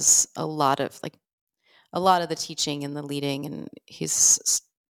does a lot of the teaching and the leading, and he's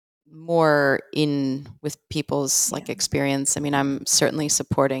more in with people's Yeah, like experience. I mean, I'm certainly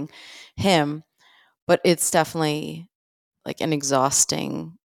supporting him, but it's definitely like an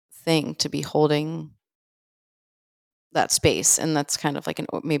exhausting thing to be holding that space. And that's kind of like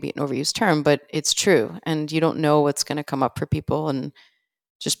maybe an overused term, but it's true. And you don't know what's going to come up for people, and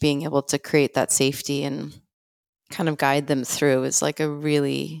just being able to create that safety and kind of guide them through is like a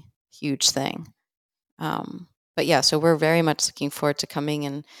really huge thing. But yeah, so we're very much looking forward to coming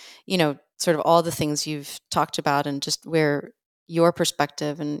and, sort of all the things you've talked about and just where your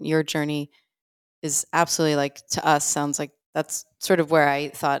perspective and your journey is absolutely like to us sounds like that's sort of where I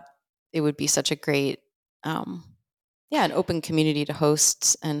thought it would be such a great, um, yeah, an open community to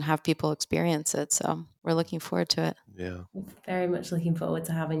host and have people experience it. So we're looking forward to it. Yeah. very much looking forward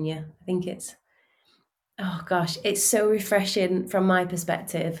to having you. I think it's, oh gosh, it's so refreshing from my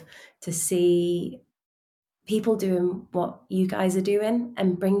perspective to see people doing what you guys are doing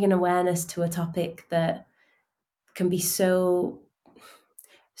and bringing awareness to a topic that can be so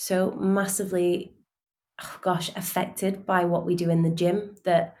massively, oh gosh, affected by what we do in the gym,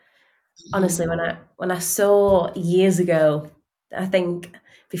 that honestly, when I saw years ago, I think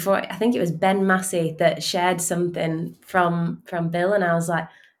it was Ben Massey that shared something from Bill, and I was like,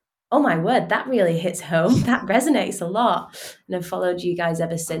 oh my word, that really hits home. That resonates a lot. And I've followed you guys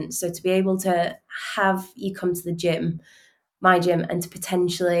ever since. So to be able to have you come to the gym, my gym, and to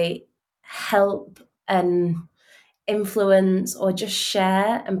potentially help and influence or just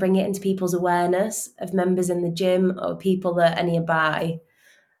share and bring it into people's awareness of members in the gym or people that are nearby,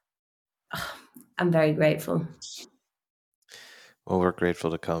 I'm very grateful. Well, we're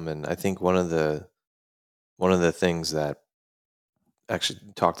grateful to come, and I think one of the things that actually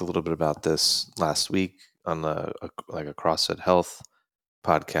talked a little bit about this last week on a CrossFit Health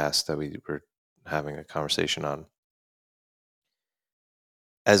podcast that we were having a conversation on.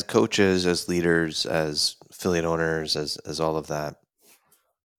 As coaches, as leaders, as affiliate owners, as all of that,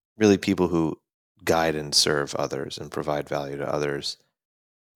 really people who guide and serve others and provide value to others.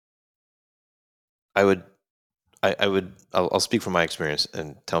 I'll speak from my experience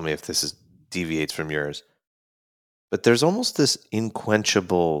and tell me if this deviates from yours. But there's almost this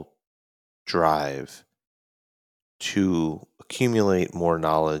unquenchable drive to accumulate more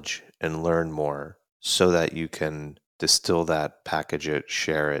knowledge and learn more so that you can distill that, package it,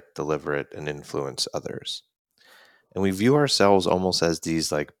 share it, deliver it, and influence others. And we view ourselves almost as these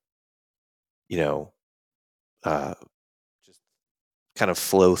just kind of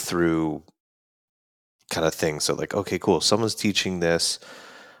flow through kind of things. So like, okay, cool. Someone's teaching this.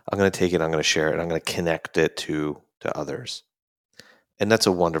 I'm going to take it. I'm going to share it. I'm going to connect it to others. And that's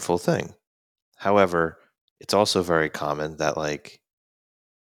a wonderful thing. However, it's also very common that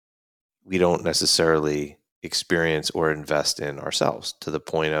we don't necessarily experience or invest in ourselves to the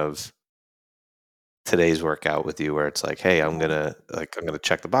point of today's workout with you, where it's like, hey, I'm gonna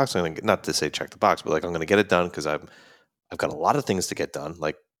check the box. Not to say check the box, but I'm gonna get it done because I've got a lot of things to get done.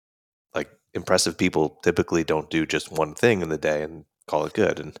 Like impressive people typically don't do just one thing in the day and call it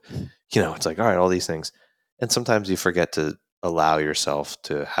good. And it's like, all right, all these things, and sometimes you forget to allow yourself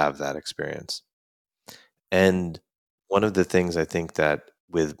to have that experience. And one of the things I think that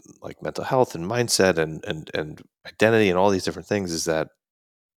with mental health and mindset and identity and all these different things is that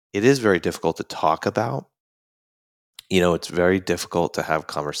it is very difficult to talk about. It's very difficult to have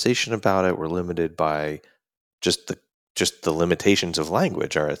conversation about it. We're limited by just the limitations of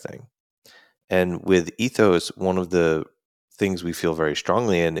language are a thing. And with ethos, one of the things we feel very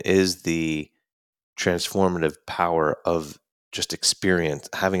strongly in is the transformative power of just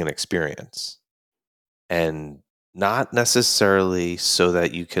having an experience. And not necessarily so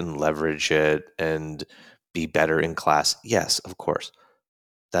that you can leverage it and be better in class. Yes, of course.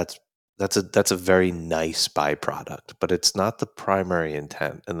 That's a very nice byproduct, but it's not the primary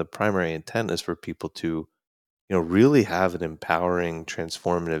intent. And the primary intent is for people to, really have an empowering,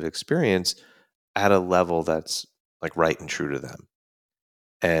 transformative experience at a level that's right and true to them.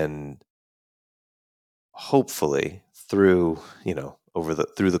 And hopefully through,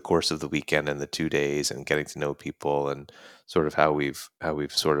 through the course of the weekend and the 2 days and getting to know people and sort of how we've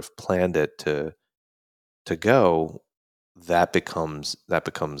sort of planned it to go, that becomes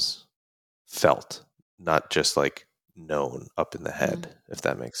felt, not just known up in the head, if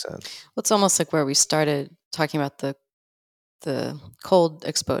that makes sense. Well, it's almost like where we started talking about the cold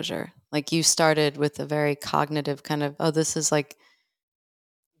exposure. Like you started with a very cognitive kind of, oh, this is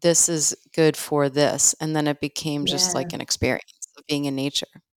good for this. And then it became just like an experience of being in nature.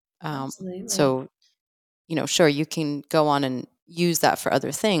 Absolutely. So, sure, you can go on and use that for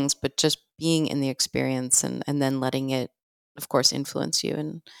other things, but just being in the experience and then letting it, of course, influence you.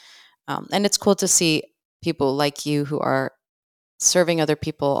 And it's cool to see people like you who are serving other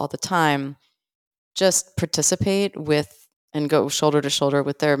people all the time just participate with and go shoulder to shoulder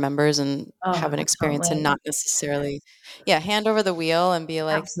with their members and have an experience and not necessarily hand over the wheel and be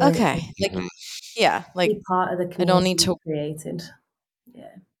like, absolutely. Okay, be part of the community I don't need to created.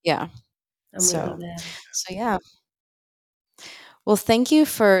 Yeah. I'm with you there. So yeah. Well, thank you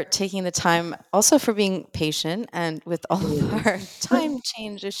for taking the time, also for being patient and with all of our time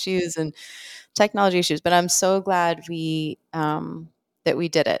change issues and technology issues. But I'm so glad that we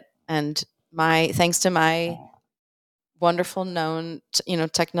did it. And thanks to my wonderful known,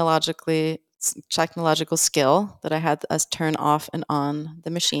 technological skill that I had us turn off and on the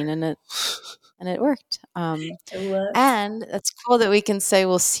machine, and it worked. It worked. And it's cool that we can say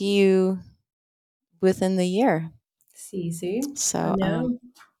we'll see you within the year. See you soon. So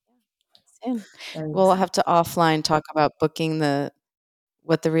soon. Very We'll excited. have to offline talk about booking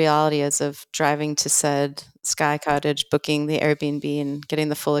what the reality is of driving to said sky cottage, booking the Airbnb, and getting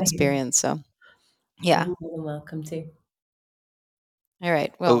the full experience. So, yeah. You're more than welcome to. All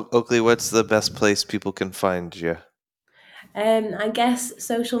right. Well, Oakley, what's the best place people can find you? I guess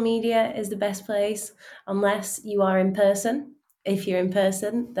social media is the best place, unless you are in person. If you're in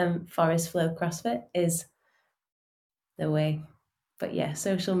person, then Forest Flow CrossFit is the way. But yeah,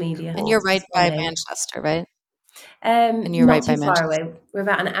 social media. and you're right is my by name. Manchester, right? And you're Not right by too far Manchester. away. We're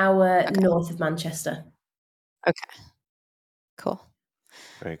about an hour Okay. north of Manchester. Okay. Cool.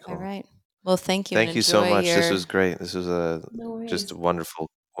 Very cool. All right. Well, thank you. Thank and you so enjoy much. Your, This was great. This was No just worries. a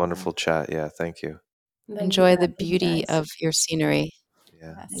wonderful chat. Yeah, thank you. Thank you enjoy for the having me, beauty guys. of your scenery.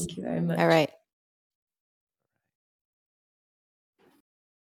 Yeah. Yes. Thank you very much. All right.